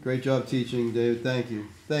 Great job teaching, David. Thank you.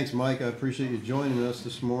 Thanks, Mike. I appreciate you joining us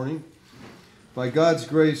this morning. By God's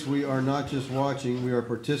grace, we are not just watching, we are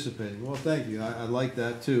participating. Well, thank you. I like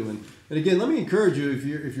that too. And again, let me encourage you,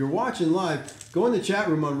 if you're watching live, go in the chat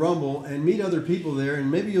room on Rumble and meet other people there, and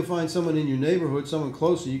maybe you'll find someone in your neighborhood, someone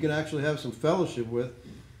close, you can actually have some fellowship with.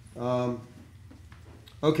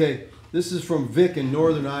 Okay, this is from Vic in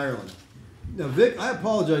Northern Ireland. Now, Vic, I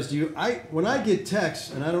apologize to you. When I get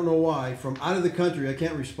texts, and I don't know why, from out of the country, I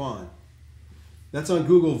can't respond. That's on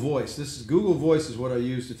Google Voice. Google Voice is what I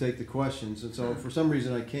use to take the questions, and so for some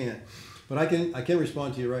reason I can't. But I can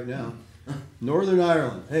respond to you right now. Northern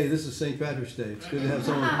Ireland. Hey, this is St. Patrick's Day. It's good to have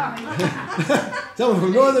someone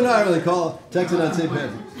from Northern Ireland texting on St.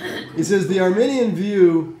 Patrick's. He says, the Arminian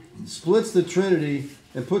view splits the Trinity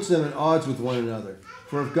and puts them at odds with one another.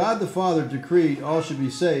 For if God the Father decreed all should be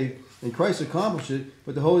saved, and Christ accomplished it,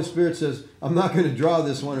 but the Holy Spirit says, I'm not going to draw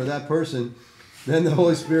this one or that person, then the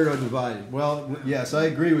Holy Spirit are divided. Well, yes, I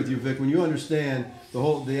agree with you, Vic. When you understand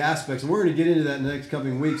the aspects, and we're going to get into that in the next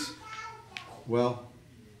coming weeks. Well,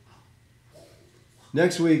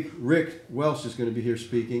 next week, Rick Welsh is going to be here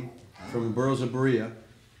speaking from the Boroughs of Berea.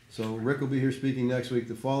 So Rick will be here speaking next week.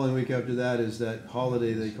 The following week after that is that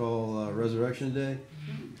holiday they call Resurrection Day.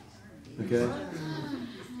 Okay?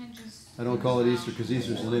 I don't call it Easter because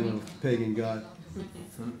Easter is the name of a pagan god.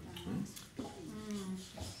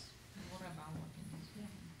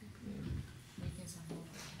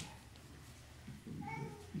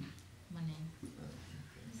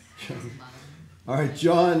 All right,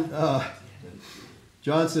 John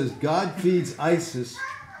says, God feeds ISIS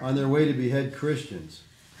on their way to behead Christians.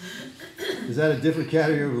 Is that a different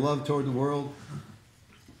category of love toward the world?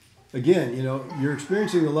 Again, you know, you're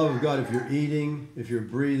experiencing the love of God if you're eating, if you're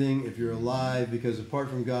breathing, if you're alive, because apart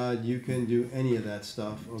from God, you can do any of that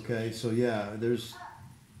stuff, okay? So, yeah, it's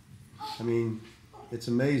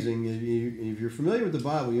amazing. If you're familiar with the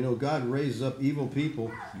Bible, you know God raises up evil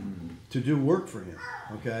people to do work for Him,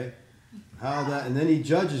 okay? And then He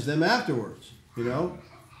judges them afterwards, you know?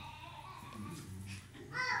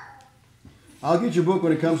 I'll get your book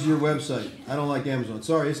when it comes to your website. I don't like Amazon.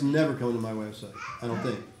 Sorry, it's never coming to my website. I don't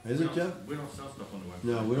think. Is it, Jeff? We don't sell stuff on the website.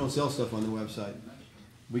 No, we don't sell stuff on the website.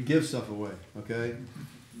 We give stuff away, okay?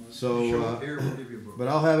 So, but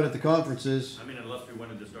I'll have it at the conferences. I mean, unless we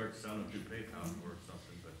wanted to start selling through PayPal or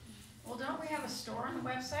something, but Well, don't we have a store on the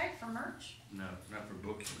website for merch? no, not for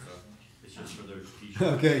books and stuff. It's just for those t-shirts.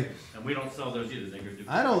 Okay. And we don't sell those either. They go do.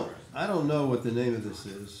 I don't know what the name of this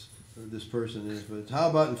is, or this person is, but how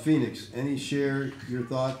about in Phoenix? Any share your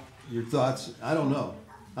thoughts? I don't know.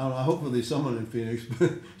 Hopefully someone in Phoenix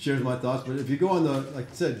shares my thoughts. But if you go on like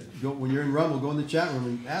I said, when you're in Rumble, go in the chat room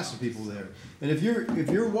and ask the people there. And if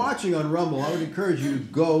you're watching on Rumble, I would encourage you to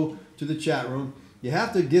go to the chat room. You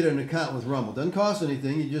have to get an account with Rumble. It doesn't cost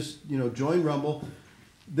anything. You just join Rumble.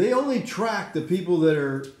 They only track the people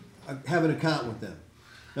that have an account with them.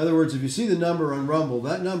 In other words, if you see the number on Rumble,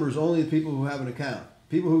 that number is only the people who have an account.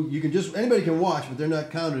 People who anybody can watch, but they're not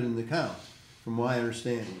counted in the count, from my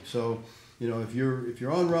understanding. So, if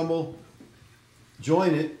you're on Rumble,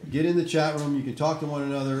 join it, get in the chat room. You can talk to one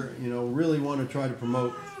another. Really want to try to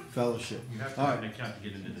promote fellowship. You have to have an account to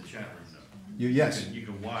get into the chat room, though. Yes. You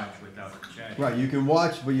can watch without chatting. Right, you can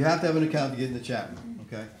watch, but you have to have an account to get in the chat room.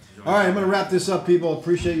 Okay. All right, I'm going to wrap this up, people.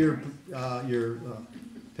 Appreciate your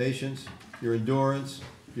patience, your endurance,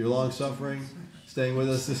 your long suffering, staying with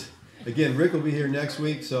us. Again, Rick will be here next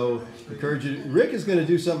week, so encourage you. Rick is going to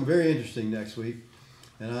do something very interesting next week,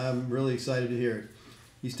 and I'm really excited to hear it.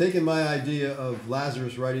 He's taken my idea of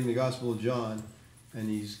Lazarus writing the Gospel of John, and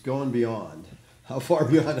he's going beyond. How far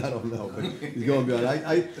beyond, I don't know, but he's going beyond.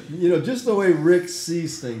 I just the way Rick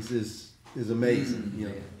sees things is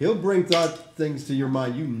amazing. He'll bring things to your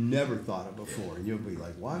mind you never thought of before, and you'll be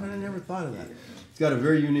like, why did I never thought of that? He's got a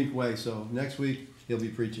very unique way, so next week he'll be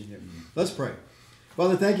preaching here. Let's pray.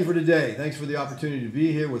 Father, thank you for today. Thanks for the opportunity to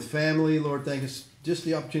be here with family. Lord, thank us just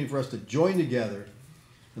the opportunity for us to join together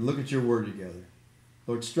and look at your word together.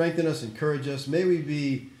 Lord, strengthen us, encourage us. May we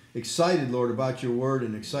be excited, Lord, about your word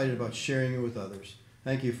and excited about sharing it with others.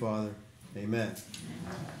 Thank you, Father. Amen.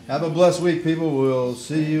 Have a blessed week, people. We'll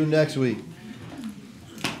see you next week.